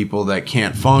fucking people that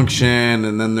can't function,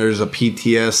 and then there's a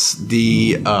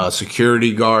PTSD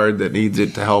security guard that needs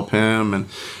it to help him, and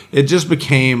it just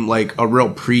became like a real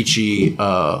preachy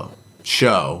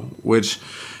show. Which,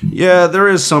 yeah, there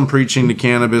is some preaching to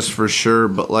cannabis for sure,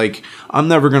 but like, I'm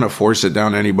never gonna force it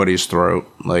down anybody's throat.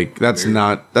 Like, that's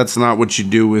not what you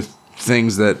do with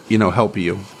things that help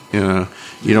you.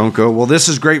 You don't go, well, this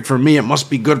is great for me, it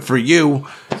must be good for you.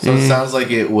 So it sounds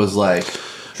like it was like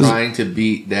trying to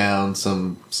beat down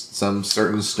some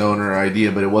certain stoner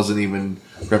idea, but it wasn't even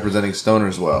representing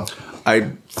stoners well.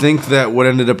 I think that what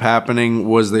ended up happening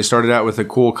was they started out with a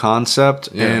cool concept,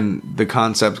 and the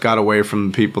concept got away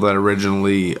from the people that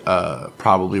originally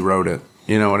probably wrote it.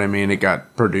 You know what I mean? It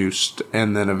got produced,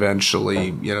 and then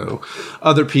eventually,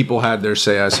 other people had their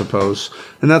say, I suppose.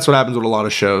 And that's what happens with a lot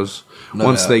of shows.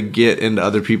 Once they get into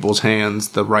other people's hands,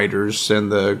 the writers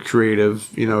and the creative,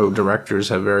 directors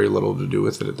have very little to do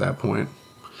with it at that point.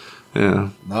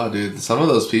 Yeah. No, dude. Some of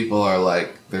those people are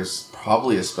like, there's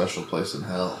probably a special place in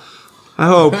hell. I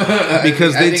hope.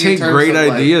 Because they take great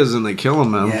ideas and they kill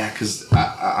them, man. Yeah, because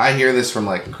I hear this from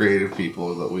like creative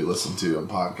people that we listen to on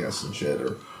podcasts and shit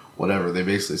or whatever. They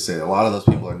basically say a lot of those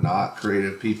people are not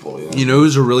creative people. You know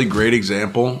who's a really great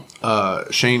example?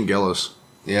 Shane Gillis.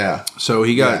 Yeah. So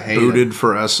he got booted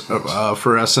for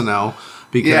SNL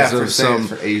because of some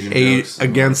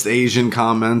against Asian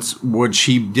comments, which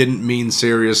he didn't mean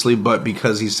seriously, but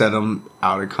because he said them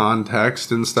out of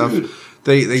context and stuff. Dude,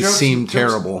 they seem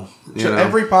terrible.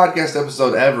 Every podcast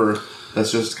episode ever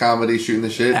that's just comedy shooting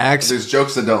the shit. There's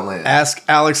jokes that don't land. Ask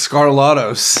Alex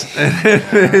Skarlatos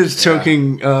his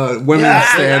choking women's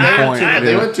standpoint.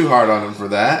 They went too hard on him for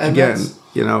that. And again,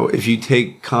 if you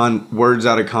take words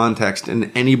out of context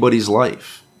in anybody's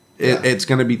life, it's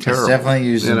going to be terrible. It's definitely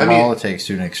used in politics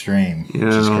to an extreme. Which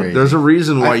is crazy. There's a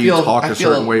reason why you talk a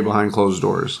certain way behind closed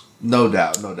doors. No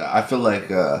doubt. I feel like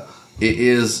it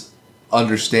is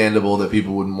understandable that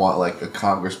people wouldn't want like a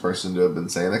congressperson to have been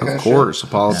saying that kind of shit. Of course, a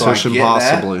politician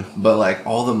possibly. But like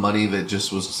all the money that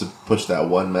just was to push that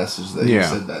one message that you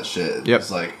said that shit. It's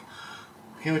like,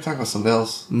 can't we talk about something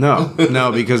else? No,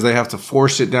 because they have to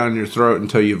force it down your throat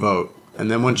until you vote, and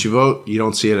then once you vote, you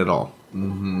don't see it at all.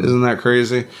 Mm-hmm. Isn't that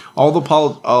crazy? All the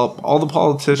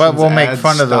politicians. But we'll make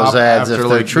fun of those ads after if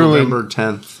they're truly November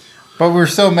 10th. But we're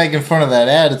still making fun of that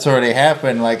ad. It's already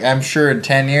happened. Like, I'm sure in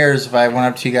 10 years, if I went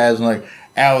up to you guys and like,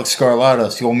 Alex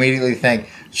Skarlatos, you'll immediately think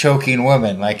choking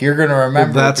women. Like, you're going to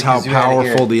remember. Well, that's how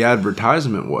powerful the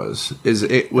advertisement was.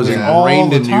 It was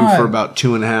ingrained in you for about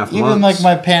 2.5 months. Even like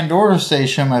my Pandora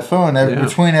station on my phone,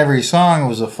 between every song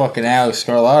was a fucking Alex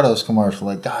Skarlatos commercial.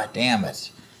 Like, God damn it.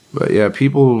 But yeah,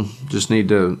 people just need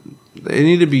to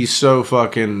be so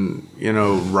fucking,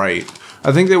 right.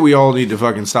 I think that we all need to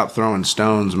fucking stop throwing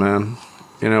stones, man.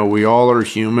 We all are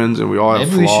humans and we all have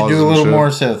flaws. Maybe we should do a little more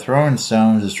instead of throwing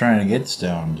stones, just trying to get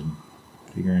stoned and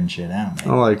figuring shit out,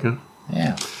 man. I like it.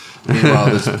 Yeah.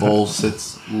 Meanwhile, this bowl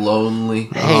sits lonely,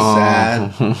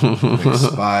 sad,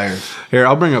 expired. Here,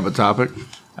 I'll bring up a topic.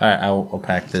 All right, I'll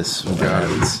pack this.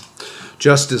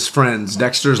 Justice Friends,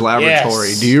 Dexter's Laboratory.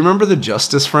 Yes. Do you remember the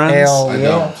Justice Friends? Hell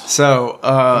yeah. So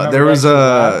there was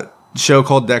a show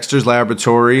called Dexter's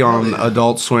Laboratory on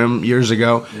Adult Swim years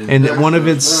ago, and one of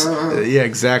its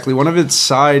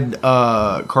side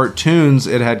cartoons,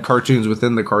 it had cartoons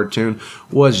within the cartoon,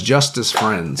 was Justice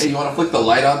Friends. Hey, you want to flick the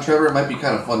light on, Trevor? It might be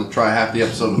kind of fun to try half the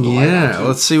episode with the light on. Yeah,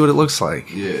 let's see what it looks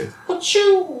like. Yeah.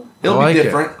 It'll be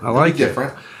different. I like it.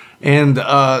 And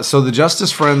so the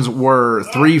Justice Friends were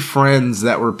 3 friends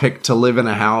that were picked to live in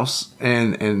a house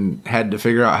and had to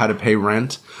figure out how to pay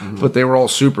rent. Mm-hmm. But they were all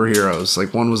superheroes.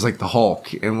 Like, one was like the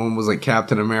Hulk, and one was like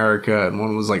Captain America, and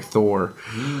one was like Thor.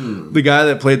 Mm. The guy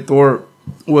that played Thor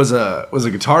was a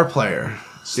guitar player.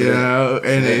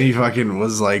 And he fucking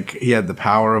was like, he had the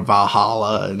power of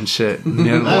Valhalla and shit. And he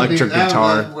had an electric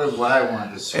guitar. What I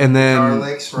wanted. And then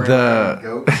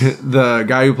the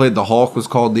guy who played the Hulk was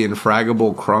called the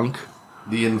Infraggable Crunk.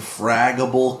 The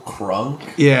Infraggable Crunk?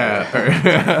 Yeah.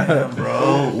 Damn,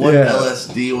 bro. What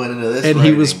LSD went into this? And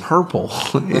writing? He was purple.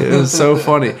 It was so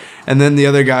funny. And then the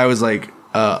other guy was like,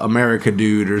 America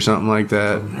Dude or something like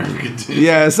that. America Dude.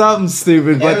 Yeah, something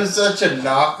stupid. But it was such a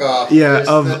knockoff. Yeah,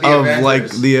 of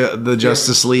like the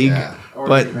Justice League. Yeah.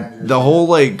 But the whole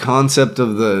like concept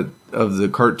of the of the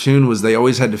cartoon was they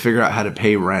always had to figure out how to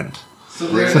pay rent. So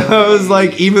So it was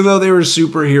like, even though they were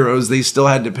superheroes, they still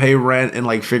had to pay rent and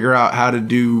like figure out how to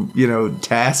do,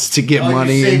 tasks to get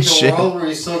money and shit. Where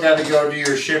you still got to go do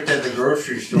your shift at the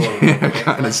grocery store.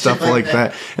 Kind of stuff like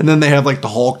that. And then they have like the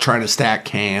Hulk trying to stack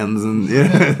cans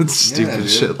and stupid dude.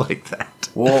 shit like that.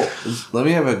 Well, let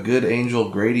me have a good Angel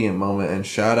Gradient moment and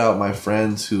shout out my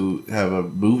friends who have a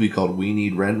movie called We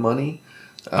Need Rent Money.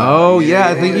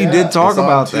 I think you did talk it's on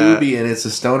about that. Tubi, and it's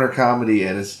a stoner comedy,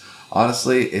 and it's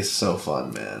honestly, it's so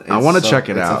fun, man. I want to check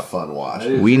it out. It's a fun watch.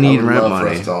 We Need I would Rent love Money.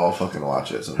 for us to all fucking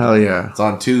watch it. Hell yeah. It's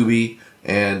on Tubi,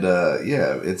 and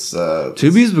it's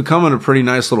Tubi's becoming a pretty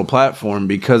nice little platform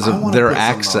because I of wanna their put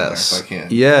something on access. there if I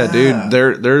can. Yeah, Yeah.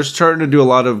 dude, they're starting to do a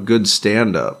lot of good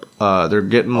stand up. They're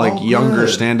getting like younger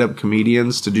good. stand up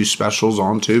comedians to do specials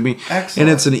on Tubi, Excellent. and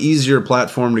it's an easier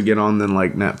platform to get on than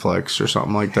like Netflix or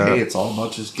something like that. Hey, it's all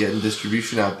about just getting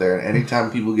distribution out there. And anytime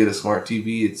people get a smart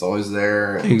TV, it's always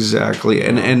there. Exactly,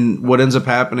 and what ends up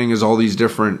happening is all these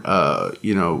different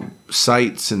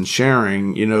sites and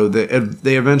sharing.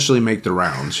 They eventually make the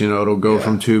rounds. It'll go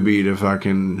from Tubi to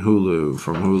fucking Hulu,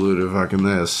 from Hulu to fucking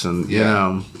this, and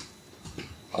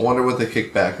I wonder what the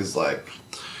kickback is like.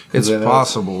 it's 'Cause I know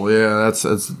possible. Yeah, that's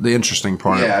the interesting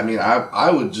part. Yeah, I mean,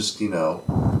 I would just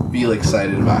feel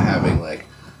excited about having like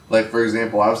for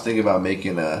example, I was thinking about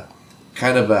making a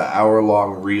kind of an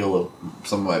hour-long reel of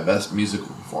some of my best musical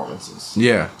performances.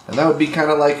 Yeah. And that would be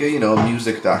kind of like a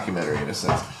music documentary in a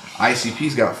sense.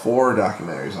 ICP's got 4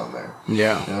 documentaries on there.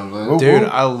 Yeah. You know what I'm Dude, saying?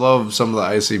 I love some of the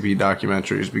ICP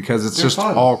documentaries because it's They're just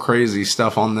fun. all crazy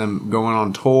stuff on them going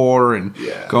on tour and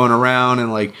Yeah. going around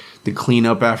and like the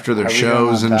cleanup after their Are we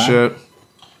shows going and on shit.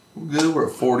 Good, we're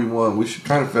at 41. We should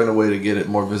try to find a way to get it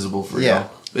more visible for Yeah. y'all.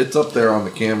 It's up there on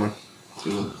the camera. To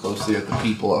look closely at the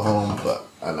people at home, but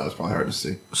I know it's probably hard to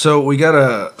see. So we got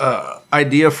a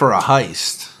idea for a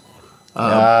heist.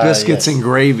 Biscuits yes. and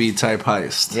gravy type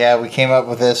heist. Yeah, we came up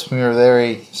with this when we were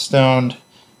very stoned.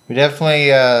 We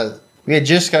definitely we had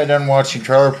just got done watching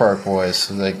Trailer Park Boys,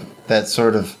 so like that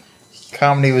sort of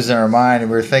comedy was in our mind,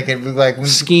 and we were thinking like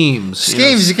Schemes.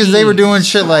 because they were doing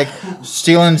shit like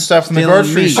stealing stuff from the Stealing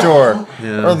grocery meat. store,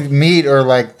 Yeah. or meat, or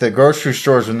like the grocery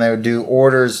stores when they would do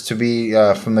orders to be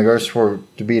from the grocery store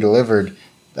to be delivered.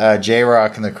 J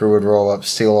Rock and the crew would roll up,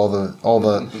 steal all the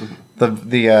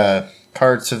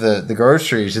carts of the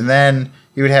groceries, and then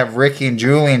you would have Ricky and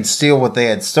Julian steal what they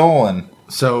had stolen.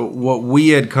 So what we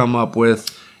had come up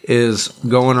with is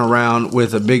going around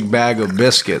with a big bag of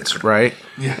biscuits, right?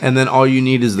 Yeah. And then all you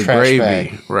need is the Trash gravy,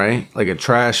 bag. right? Like a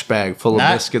trash bag full of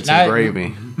Not- biscuits not- and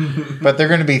gravy. But they're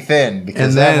going to be thin because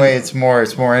And that then- way it's more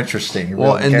interesting. You're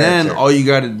Well, building and then character. all you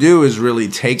got to do is really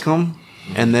take them,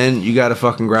 and then you got to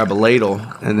fucking grab a ladle,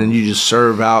 and then you just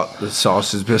serve out the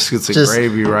sausage, biscuits, and Just-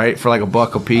 gravy, right, for like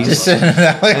 $1 a piece. just in an and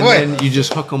alleyway. then you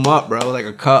just hook them up, bro, like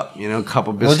a cup, cup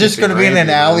of biscuits. We're just going to and be in an gravy,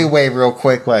 bro. alleyway real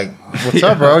quick. Like, what's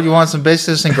up, bro? You want some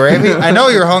biscuits and gravy? I know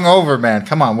you're hungover, man.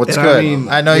 Come on, what's And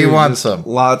good? I know you dude, want just some.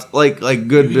 Lots, like good You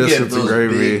get biscuits and those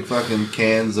gravy. big fucking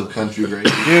cans of country gravy.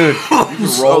 Dude, You can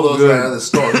So roll those good. out of the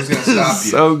store. Who's gonna stop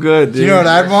you? So good, dude. do you know what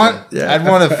I'd want? Yeah. I'd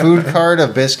want a food card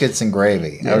of biscuits and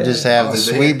gravy. I would just have Oh, the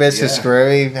they- sweet biscuits yeah.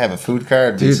 gravy, have a food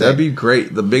card. Dude, that'd sick. be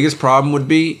great. The biggest problem would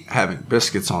be having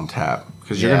biscuits on tap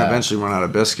because you're Yeah. gonna eventually run out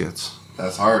of biscuits.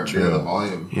 That's hard. Yeah, the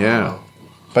volume. Yeah.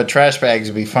 But trash bags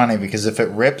would be funny because if it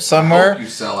rips I somewhere, hope you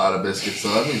sell out of biscuits, so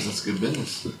that means that's good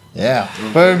business. yeah.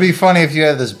 But it'd be funny if you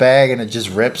had this bag and it just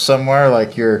rips somewhere,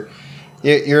 like you're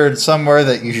in somewhere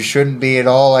that you shouldn't be at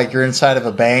all. Like you're inside of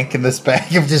a bank and this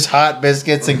bag of just hot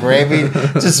biscuits and gravy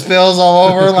just spills all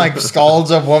over, like scalds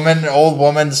a old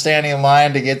woman standing in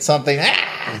line to get something. All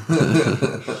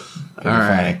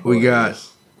right, we got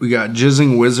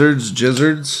jizzing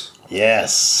jizzards.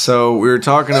 Yes. So we were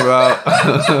talking about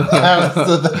That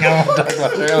was the thing I wanted to talk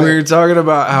about we earlier. were talking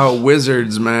about how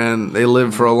wizards, man, they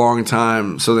live for a long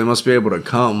time, so they must be able to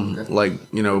come like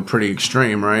pretty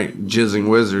extreme, right? Jizzing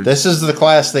wizards. This is the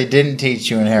class they didn't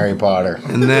teach you in Harry Potter.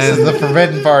 And This is then the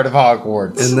forbidden part of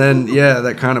Hogwarts. and then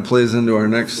that kind of plays into our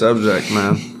next subject,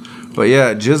 man. But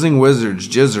yeah, jizzing wizards,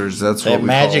 jizzards. That's what That we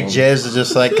magic call them. jizz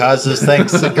just like causes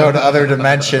things to go to other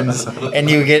dimensions, and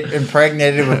you get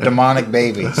impregnated with demonic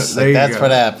babies. There Like, you that's go.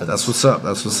 what happens. That's what's up.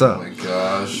 That's what's up. Oh my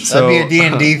gosh. So- That'd be a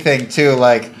D&D thing too.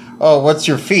 Like, oh, what's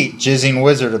your feat? Jizzing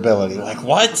wizard ability. Like,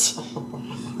 what?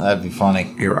 That'd be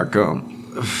funny. Here I come.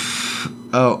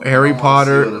 Oh, Harry I wanna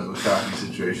Potter. see what a Bukkake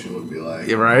situation would be like.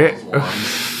 You right?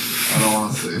 I don't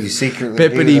want to You see. secretly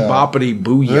Bippity do that. boppity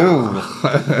booyah.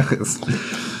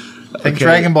 Think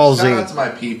Dragon Ball Z. Shout out to my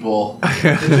people.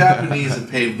 The Japanese have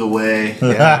paved the way.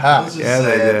 Yeah, Let's just yeah,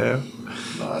 say they it. do.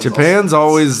 No, Japan's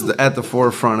always at the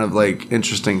forefront of like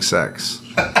interesting sex.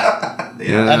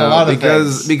 Yeah. And a lot of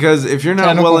because if you're not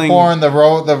tentacle willing, porn, the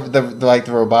like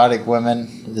the robotic women,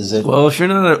 is it? well, if you're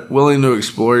not willing to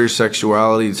explore your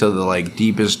sexuality to the like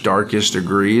deepest, darkest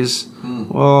degrees,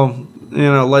 well,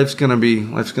 life's gonna be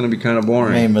kind of I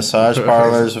boring. mean, massage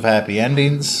parlors with happy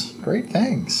endings, great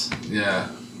things. Yeah.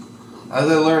 As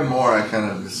I learn more, I kind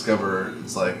of discover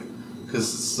it's like,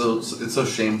 because it's so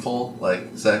shameful,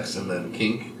 like sex and then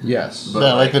kink. Yes. But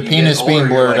Yeah, like the you penis get being older,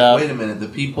 blurred you're out. Wait a minute, the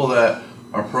people that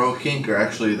are pro kink are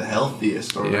actually the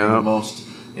healthiest or Yeah. the most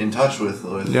in touch with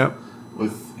Yep.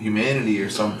 with humanity or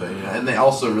something, and they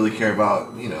also really care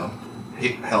about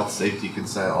health, safety,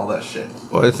 consent, all that shit.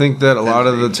 Well, I think that a lot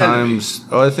of the Tend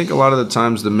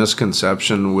times the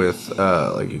misconception with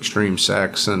like extreme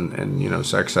sex and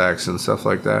sex acts and stuff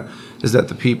like that is that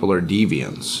the people are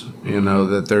deviants.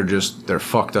 That they're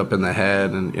fucked up in the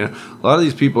head, and a lot of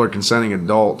these people are consenting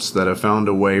adults that have found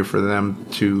a way for them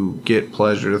to get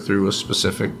pleasure through a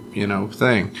specific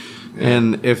thing.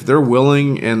 And if they're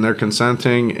willing and they're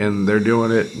consenting and they're doing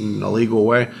it in a legal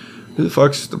way, who the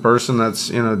fuck's the person that's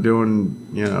doing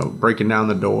breaking down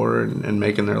the door and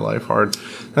making their life hard?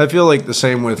 I feel like the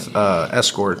same with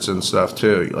escorts and stuff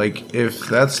too. Like if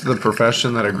that's the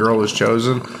profession that a girl has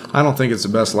chosen, I don't think it's the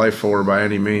best life for her by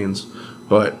any means.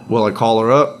 But will I call her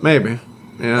up? Maybe.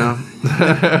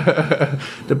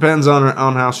 Depends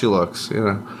on how she looks.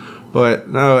 But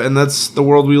no, and that's the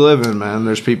world we live in, man.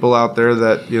 There's people out there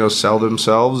that sell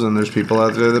themselves, and there's people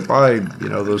out there that buy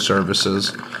those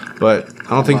services. But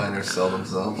I don't think. Minors sell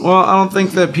themselves. Well, I don't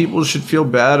think that people should feel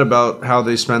bad about how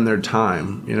they spend their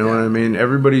time. You know what I mean?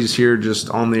 Everybody's here just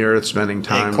on the earth spending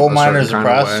time. Coal a miners certain and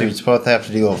kind of way. prostitutes both have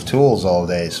to deal with tools all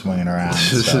day swinging around and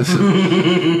stuff.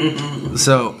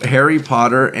 So Harry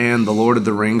Potter and the Lord of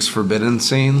the Rings forbidden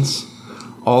scenes.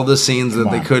 All the scenes that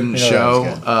Come they on. couldn't You know show,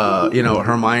 that was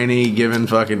Hermione giving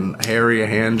fucking Harry a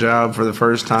hand job for the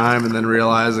first time, and then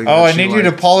realizing. Oh, that I she need you to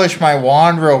liked- polish my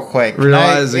wand real quick.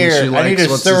 Realizing she I need likes to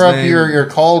what's stir his up name? your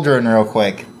cauldron real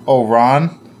quick. Oh,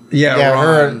 Ron? Yeah,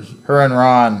 Ron. Her and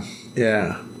Ron.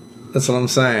 Yeah, that's what I'm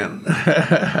saying.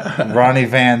 Ronnie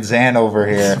Van Zant over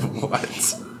here.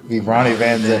 What? Be Ronnie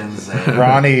Van Van Zant. Zant.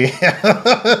 Ronnie.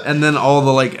 And then all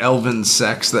the like elven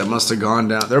sex that must have gone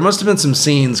down. There must have been some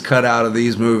scenes cut out of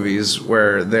these movies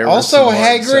where there was Also, some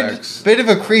hard Hagrid, sex. bit of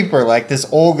a creeper. Like this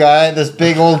old guy, this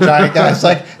big old giant guy. It's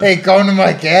like, hey, come to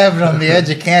my cabin on the edge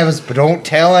of campus, but don't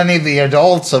tell any of the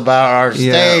adults about our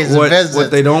stays and visits.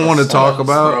 what they don't want to talk Throw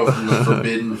about. from the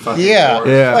forbidden fucking Yeah. door.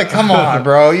 Yeah. Like, come on,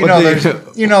 bro. What they-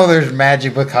 There's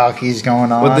magic bukkakis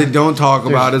going on. What they don't talk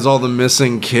about is all the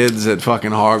missing kids at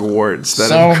fucking Hogwarts that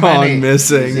So have gone many.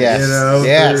 missing. Yes. You know?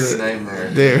 Yes. It's a nightmare.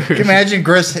 Dude. Can you imagine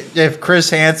if Chris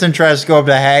Hansen tries to go up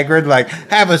to Hagrid, like,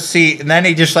 have a seat, and then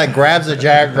he just, like, grabs a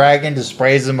giant dragon, just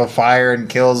sprays him with fire, and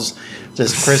kills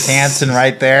just Chris Hansen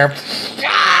right there.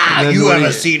 And then You what have he-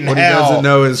 a seat in What hell. he doesn't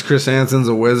know is Chris Hansen's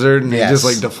a wizard, and Yes. he just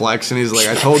like deflects, and he's like,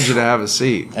 "I told you to have a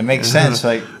seat." It makes sense,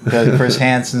 like, because Chris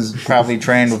Hansen's probably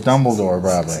trained with Dumbledore,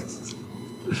 probably.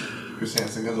 Chris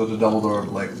Hansen goes up to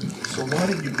Dumbledore like, so why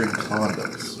did you bring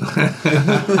condoms?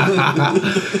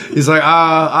 He's like,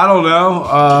 I don't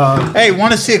know. Hey,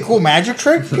 want to see a cool magic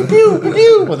trick? Pew, pew, pew,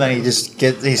 pew. Well, then he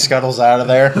scuttles out of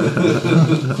there.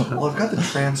 Well, I've got the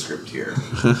transcript here.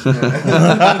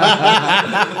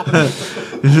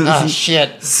 Oh,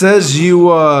 shit. Says you He's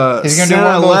going to sent do a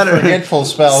one of those letter. forgetful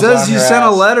spells Says on you your sent a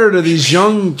ass. letter to these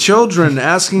young children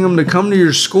asking them to come to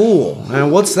your school.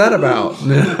 And what's that about?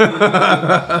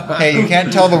 Hey, you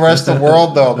can't tell the rest of the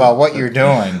world, though, about what you're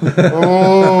doing.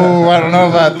 Ooh, I don't know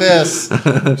about this.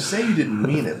 You say you didn't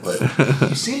mean it, but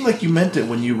you seem like you meant it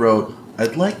when you wrote,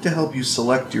 I'd like to help you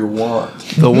select your wand.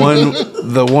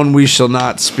 the one we shall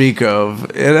not speak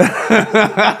of.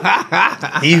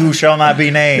 He who shall not be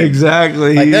named.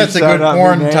 Exactly. Like, He that's a shall good not be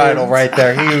porn named. title right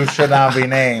there. He who should not be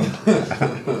named.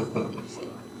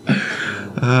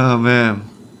 Oh man.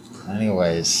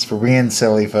 Anyways, for being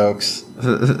silly, folks.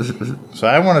 So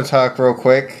I want to talk real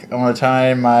quick. I want to tie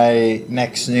in my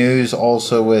next news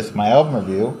also with my album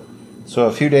review. So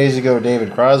a few days ago,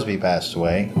 David Crosby passed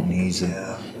away, and he's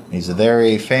a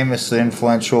very famous,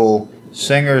 influential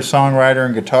singer, songwriter,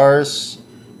 and guitarist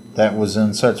that was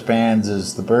in such bands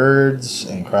as The Byrds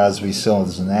and Crosby,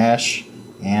 Stills and Nash,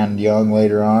 and Young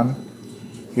later on.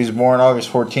 He was born August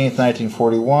 14th,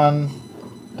 1941.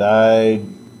 Died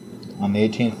on the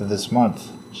 18th of this month,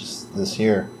 just this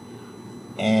year.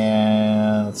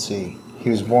 And let's see, he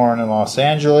was born in Los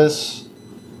Angeles,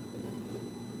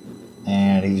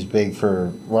 and he was big for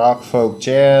rock, folk,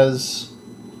 jazz,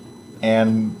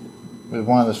 and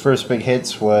one of his first big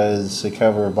hits was a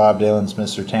cover of Bob Dylan's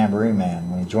Mr. Tambourine Man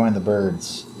when he Join the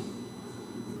Birds.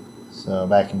 So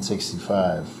back in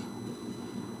 '65.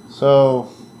 So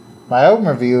my album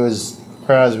review is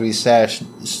Crosby,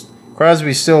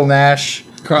 Still, Nash.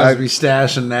 Crosby,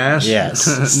 Stash, and Nash. Yes,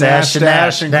 Nash,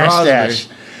 Stash, and Crosby. Stash.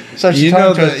 Such You a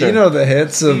know tongue the twister. the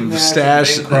hits of Nash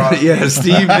Stash. and Crosby. Yeah,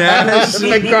 Steve Nash.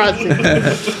 Big Crosby.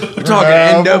 We're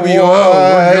talking NWO.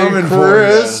 We're coming for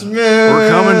you. Christmas. We're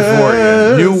coming for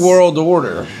you. New World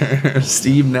Order.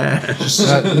 Steve Nash.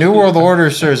 New World Order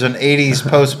serves an '80s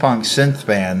post-punk synth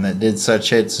band that did such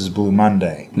hits as Blue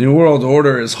Monday. New World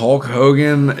Order is Hulk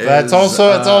Hogan. That's is,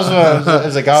 also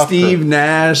it's a goth Steve group.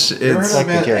 Nash. You ever It's heard of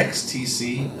the band Like the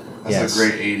XTC? That's Yes. a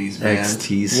great 80s band.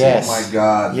 XTC. Yes. Oh my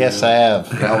god. Yes, dude. I have.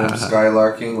 The album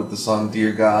Skylarking with the song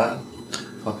Dear God.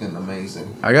 Fucking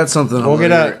amazing. I got something. We'll over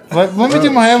get here. Let me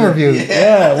do my own review.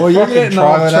 Yeah, well, you're Fucking getting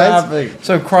off traumatized. traffic.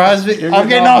 So Crosby, You're I'm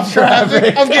getting off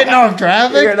traffic. I'm getting off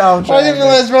traffic. You're getting off Why didn't you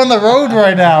traffic. let us run the road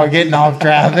right now? Getting off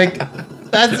traffic.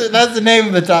 That's the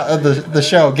name of the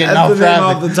show. Getting That's off the name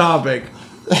traffic. of the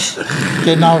topic.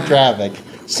 Getting off traffic.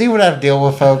 See what I have to deal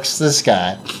with, folks. This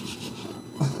guy.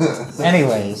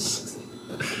 Anyways,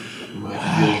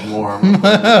 Feels warm.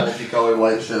 Multicolored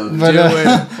light show. But, Do it.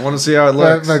 I want to see how it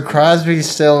looks. but Crosby,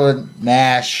 Still, and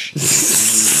Nash.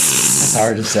 It's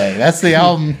hard to say. That's the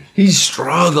album. He's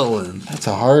struggling. That's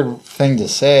a hard thing to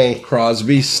say.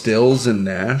 Crosby, Stills, and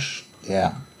Nash.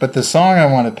 Yeah. But the song I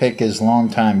want to pick is Long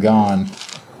Time Gone.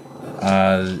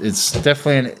 It's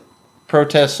definitely a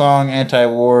protest song,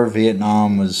 anti-war.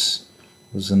 Vietnam was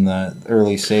in the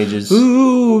early stages.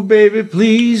 Ooh, baby,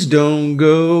 please don't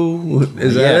go.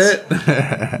 Is that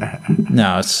it?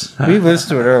 No, we listened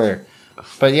to it earlier.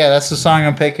 But yeah, that's the song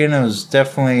I'm picking. It was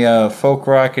definitely folk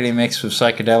rockety mixed with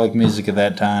psychedelic music at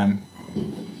that time.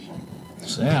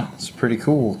 So yeah, it's pretty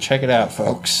cool. Check it out,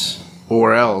 folks.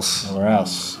 Or else. Or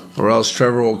else. Or else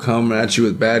Trevor will come at you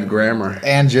with bad grammar.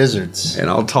 And gizzards. And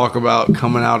I'll talk about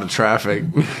coming out of traffic.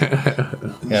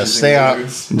 Yeah, stay out.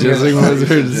 Jizzing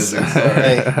wizards.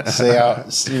 Hey, stay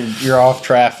out. You're off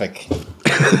traffic.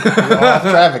 You're off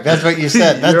traffic. That's what you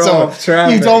said. That's You're all. off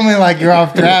traffic. You told me like you're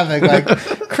off traffic.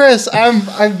 Like, Chris, I'm.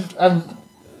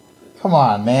 Come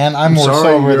on, man. I'm more Sorry,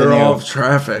 sober you're than you. off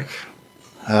traffic.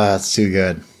 That's too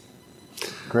good.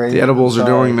 Great. The edibles are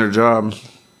Sorry. doing their job.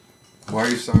 Why are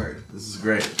you sorry? This is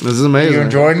great. This is amazing. You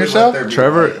enjoying yourself?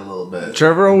 Trevor- A little bit.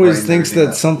 Trevor always Brain thinks dirty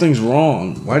that something's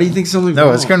wrong. Why do you think something's No,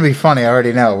 wrong? it's going to be funny. I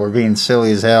already know. We're being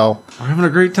silly as hell. We're having a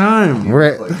great time.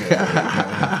 We're Like,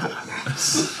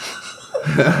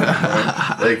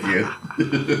 thank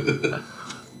you.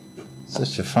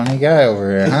 such a funny guy over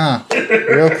here, huh?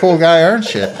 Real cool guy,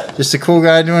 aren't you? Just a cool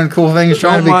guy doing cool things,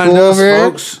 trying Don't to be mind cool us, over here.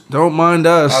 folks. Don't mind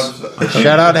us.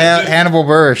 Shout out Hannibal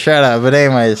Burr. Shout out. But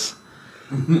anyways,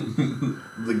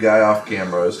 The guy off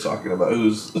camera is talking about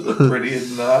who's pretty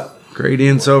and not.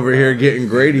 Gradient's over here getting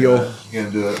gradial. You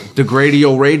gonna do it? The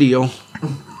gradial radial.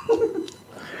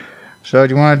 so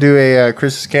do you want to do a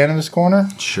Chris's Cannabis Corner?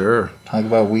 Sure. Talk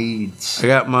about weeds. I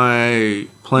got my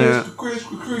plant.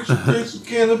 Chris,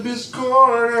 cannabis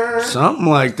corner. Something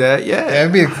like that, yeah.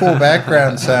 That'd be a cool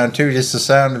background sound too. Just the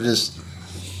sound of just.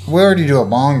 We already do a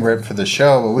bong rip for the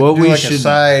show, but we What do we like a should-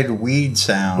 side weed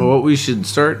sound. Well, what we should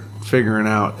start figuring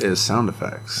out is sound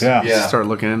effects. Yeah. Yeah. Start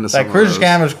looking into some like of Chris's those.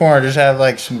 Cannabis Corner, just have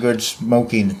like some good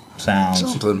smoking sounds.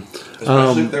 Something.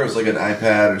 Especially if there was like an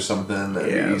iPad or something, that'd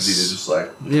be Yes. easy to just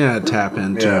like. Yeah, tap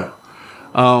into.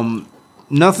 Yeah.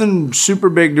 Nothing super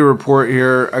big to report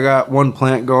here. I got one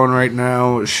plant going right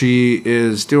now. She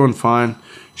is doing fine.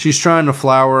 She's trying to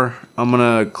flower. I'm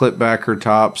going to clip back her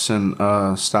tops and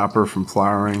stop her from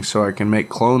flowering so I can make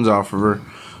clones off of her.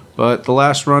 But the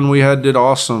last run we had did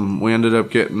awesome. We ended up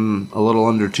getting a little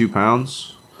under 2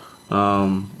 pounds.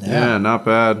 Yeah, not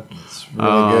bad. It's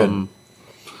really good.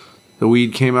 The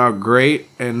weed came out great,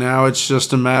 and now it's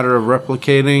just a matter of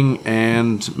replicating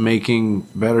and making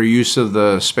better use of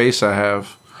the space I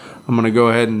have. I'm going to go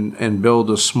ahead and build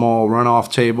a small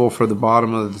runoff table for the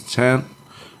bottom of the tent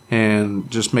and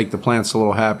just make the plants a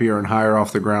little happier and higher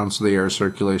off the ground so the air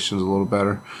circulation is a little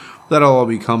better. That'll all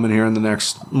be coming here in the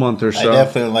next month or I so.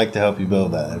 definitely would like to help you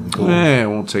build that. That'd be cool. Yeah, it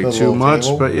won't take Build a too little much,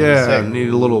 table? but yeah, I Sick. need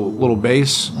a little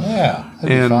base. Yeah. that'd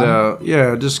be And fun.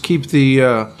 yeah, just keep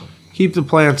the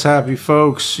plants happy,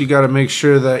 folks. You got to make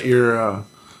sure that your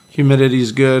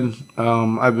humidity's good.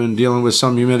 I've been dealing with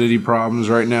some humidity problems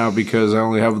right now because I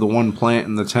only have the one plant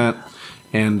in the tent,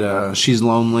 and she's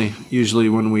lonely. Usually,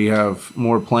 when we have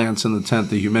more plants in the tent,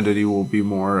 the humidity will be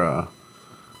more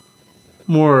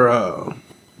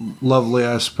lovely,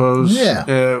 I suppose.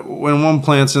 Yeah. When one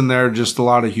plant's in there, just a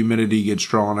lot of humidity gets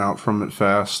drawn out from it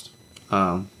fast.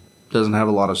 Doesn't have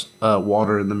a lot of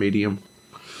water in the medium.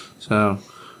 So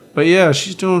But yeah,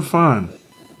 she's doing fine.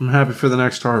 I'm happy for the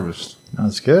next harvest.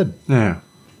 That's good. Yeah.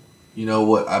 You know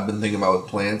what I've been thinking about with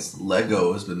plants?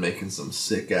 Lego has been making some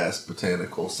sick ass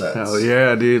botanical sets. Hell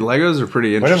yeah, dude. Legos are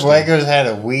pretty What if interesting. Legos had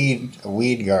a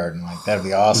weed garden? Like, that'd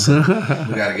be awesome.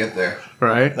 We gotta get there.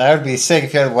 Right? That would be sick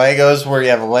if you had Legos where you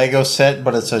have a Lego set,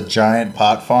 but it's a giant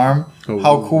pot farm.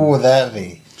 How Ooh. cool would that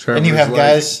be? And you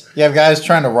Trevor's have guys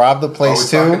trying to rob the Are we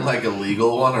place too. talking like a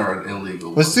legal one or an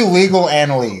illegal Let's one? do legal and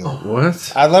illegal.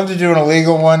 What? I'd love to do an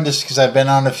illegal one just because I've been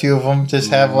on a few of them. Just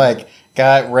have like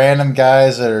random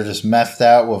guys that are just methed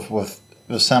out with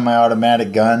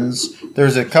semi-automatic guns.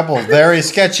 There's a couple of very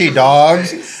sketchy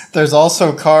dogs. There's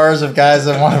also cars of guys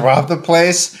that want to rob the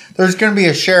place. There's going to be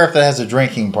a sheriff that has a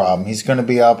drinking problem. He's going to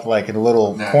be up like at a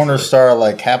little corner store,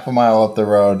 like half a mile up the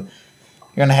road.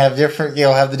 You're gonna have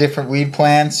You'll have the different weed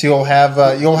plants. You'll have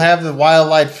the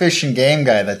wildlife fish and game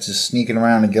guy that's just sneaking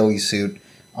around in a ghillie suit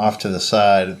off to the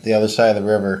side, the other side of the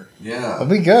river. Yeah, It'll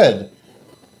be good.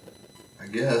 I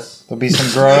guess. There'll be some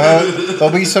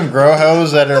grow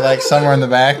hose that are like somewhere in the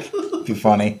back. It'll be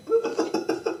funny.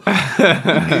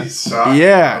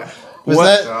 Yeah. Was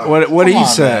that? What Come he on,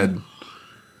 said.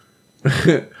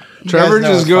 Trevor know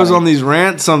just it's goes funny. on these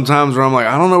rants sometimes where I'm like,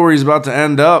 I don't know where he's about to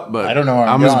end up, but I don't know where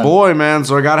I'm his going. boy, man,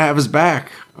 so I gotta have his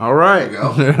back. All right. There you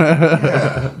go.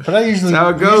 Yeah. But I usually That's how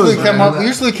it goes, come man. up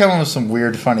with some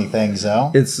weird, funny things though.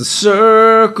 It's the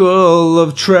circle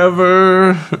of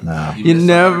Trevor. No. You missed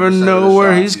never 100% of know the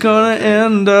where shots he's you gonna don't take.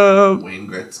 end up. Wayne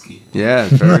Gretzky. Yeah,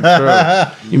 very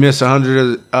true. You miss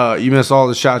 100. You miss all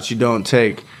the shots you don't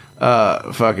take.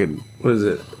 Fucking what is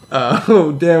it?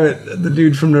 Oh damn it! The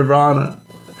dude from Nirvana,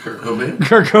 Kurt Cobain.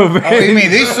 Kurt Cobain. Oh, you mean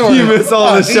these sort You of? miss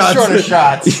all the these shots. sort of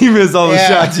shots. You miss all the Yeah.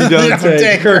 shots you don't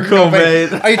take. Kurt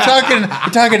Cobain. Are you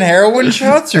talking heroin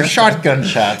shots or shotgun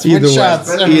shots? Either Which way. shots?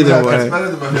 Either way. It's better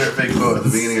than my favorite fake quote at the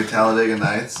beginning of Talladega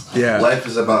Nights. Yeah. Life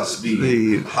is about speed.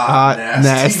 The hot,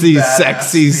 nasty, badass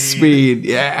sexy speed.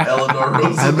 Yeah. Eleanor I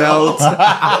Roosevelt. melt.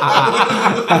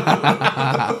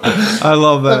 I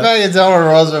love The that. fact you tell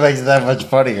Roosevelt makes it that much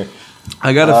funnier.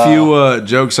 I got a few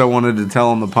jokes I wanted to tell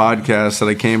on the podcast that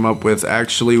I came up with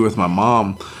actually with my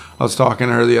mom. I was talking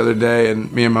to her the other day,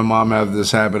 and me and my mom have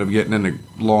this habit of getting into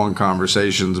long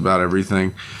conversations about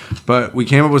everything. But we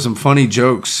came up with some funny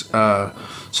jokes.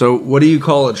 So, what do you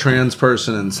call a trans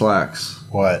person in slacks?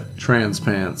 What? Trans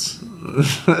pants.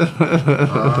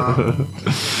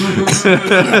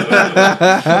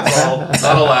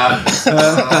 Not a laugh.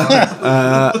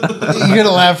 You get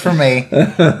a laugh from me.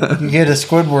 You get a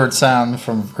Squidward sound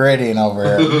from Gradian over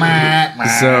here.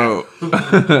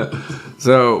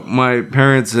 So my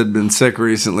parents had been sick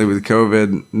recently with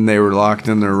COVID, and they were locked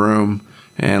in their room.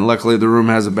 And luckily, the room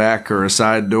has a back or a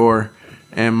side door.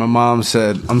 And my mom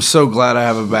said, "I'm so glad I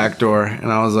have a back door."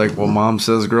 And I was like, "Well, Mom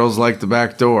says girls like the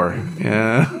back door."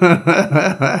 Yeah.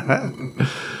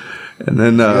 And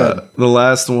then the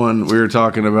last one, we were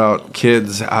talking about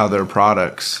kids, how they're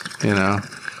products. You know,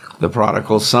 the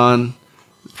prodigal son,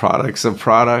 products of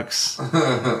products.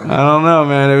 I don't know,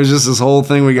 man. It was just this whole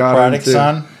thing we got Product into.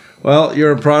 son. Well,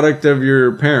 you're a product of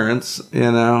your parents,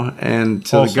 you know, and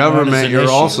to Also the known as government, an you're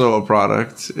issue. also a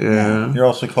product. Yeah, You're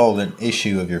also called an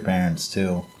issue of your parents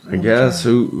too. I guess.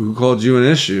 Who called you an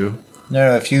issue?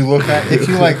 No, if you look at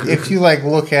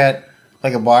look at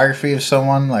like a biography of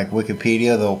someone, like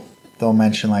Wikipedia, they'll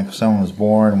mention like someone was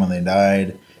born, when they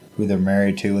died, who they're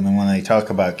married to, and then when they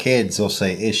talk about kids, they'll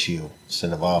say issue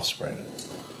instead of offspring.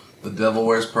 The devil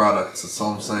wears products. That's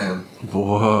all I'm saying.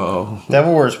 Whoa!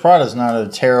 Devil Wears Prada is not a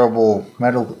terrible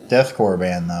metal deathcore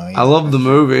band though. I love the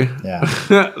movie. Yeah.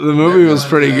 The movie was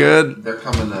pretty good. They're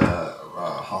coming to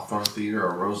Hawthorne Theater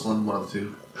or Roseland, one of the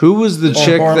two. Who was the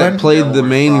chick that Portland? played Devil the Wears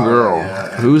main Prada, girl? yeah,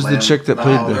 and Who was the Lamb- chick that No,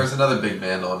 played the there's another big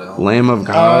band on now. Lamb of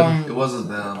God? It wasn't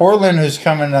them. Portland, who's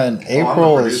coming in I'm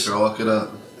April, a is producer. I'll look it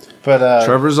up. but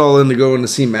Trevor's all into going to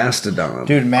see Mastodon.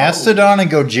 dude, Mastodon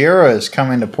and Gojira is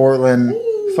coming to Portland,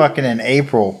 fucking in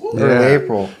April, early Yeah.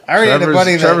 April. I already had a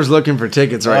buddy that. Trevor's looking for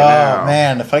tickets right Oh now.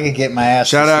 man, if I could get my ass.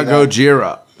 Shout to out see that.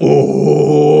 Gojira.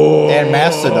 Oh, And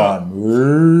Mastodon.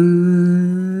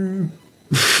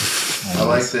 I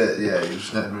like that. Yeah, you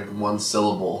just have to make one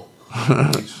syllable.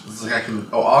 It's like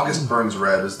August Burns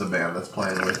Red is the band that's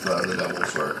playing with the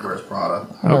Devils Wears Prada.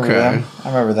 I remember Okay. them. I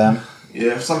remember them.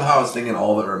 Yeah, somehow I was thinking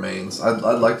All That Remains. I'd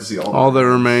like to see All That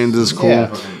Remains is cool. Yeah.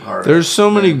 Fucking hard. There's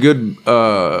so many good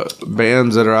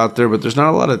bands that are out there, but there's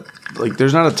not a lot of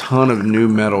there's not a ton of new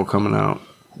metal coming out.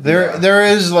 There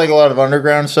is like a lot of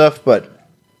underground stuff, but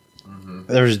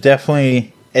there's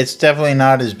definitely it's definitely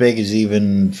not as big as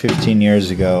even 15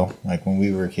 years ago, like when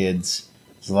we were kids.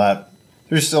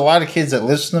 There's a lot of kids that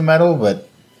listen to metal, but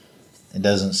it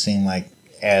doesn't seem like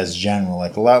as general.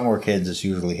 Like a lot more kids, it's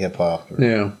usually hip hop.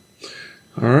 Yeah.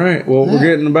 All right. Well, we're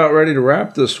getting about ready to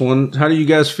wrap this one. How do you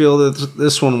guys feel that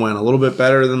this one went? A little bit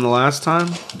better than the last time?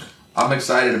 I'm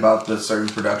excited about the certain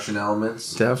production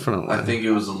elements. Definitely. I think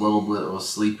it was a little bit of a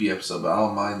sleepy episode, but I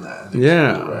don't mind that. I think Yeah.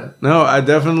 it's cool, right? No, I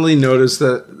definitely noticed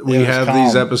that we It was have calm.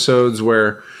 these episodes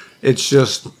where it's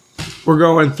just we're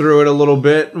going through it a little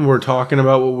bit and we're talking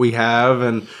about what we have,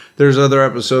 and there's other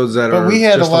episodes that But are we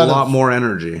had just a lot of- more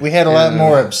energy. We had a lot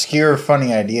more obscure,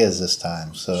 funny ideas this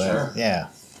time. So, Sure. yeah.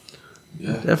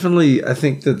 Yeah. Definitely, I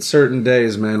think that certain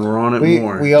days, man, we're on it We-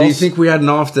 more. we Do you also- think we had an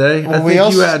off day? Well, I we think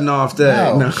also- you had an off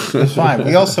day. No, it's fine.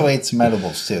 We also ate some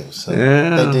edibles too. So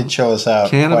Yeah. they did show us out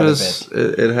Cannabis, quite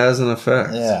a it has an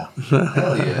effect. bit. Yeah.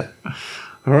 Hell yeah.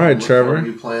 All right, Look forward Trevor. to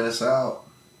you playing us out,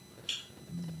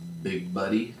 big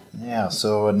buddy. Yeah.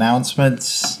 So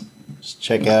announcements. Just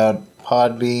check out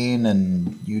Podbean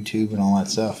and YouTube and all that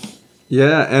stuff.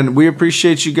 Yeah, and we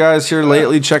appreciate you guys here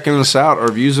lately checking us out.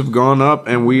 Our views have gone up,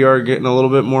 and we are getting a little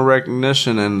bit more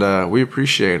recognition, and we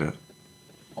appreciate it.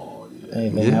 Oh, yeah.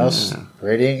 Anything Yeah. else?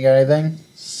 Radiant, you got anything?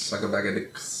 Suck a bag of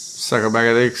dicks. Suck a bag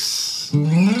of dicks. I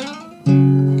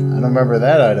don't remember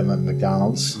that item at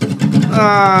McDonald's. Suck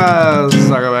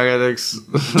a bag of dicks.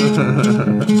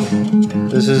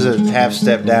 This is a half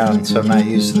step down, so I'm not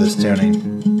used to this tuning.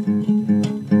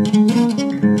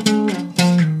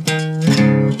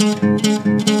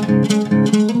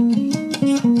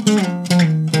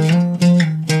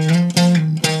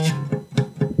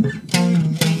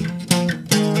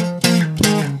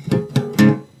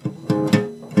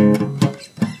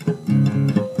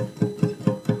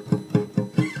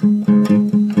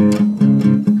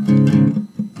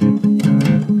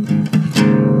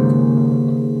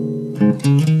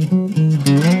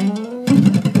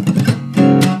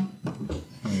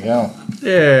 There you go.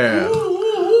 Yeah.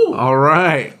 All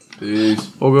right.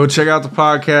 Peace. We'll go check out the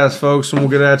podcast, folks, and we'll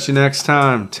get at you next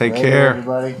time. Take Later, care.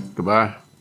 everybody. Goodbye.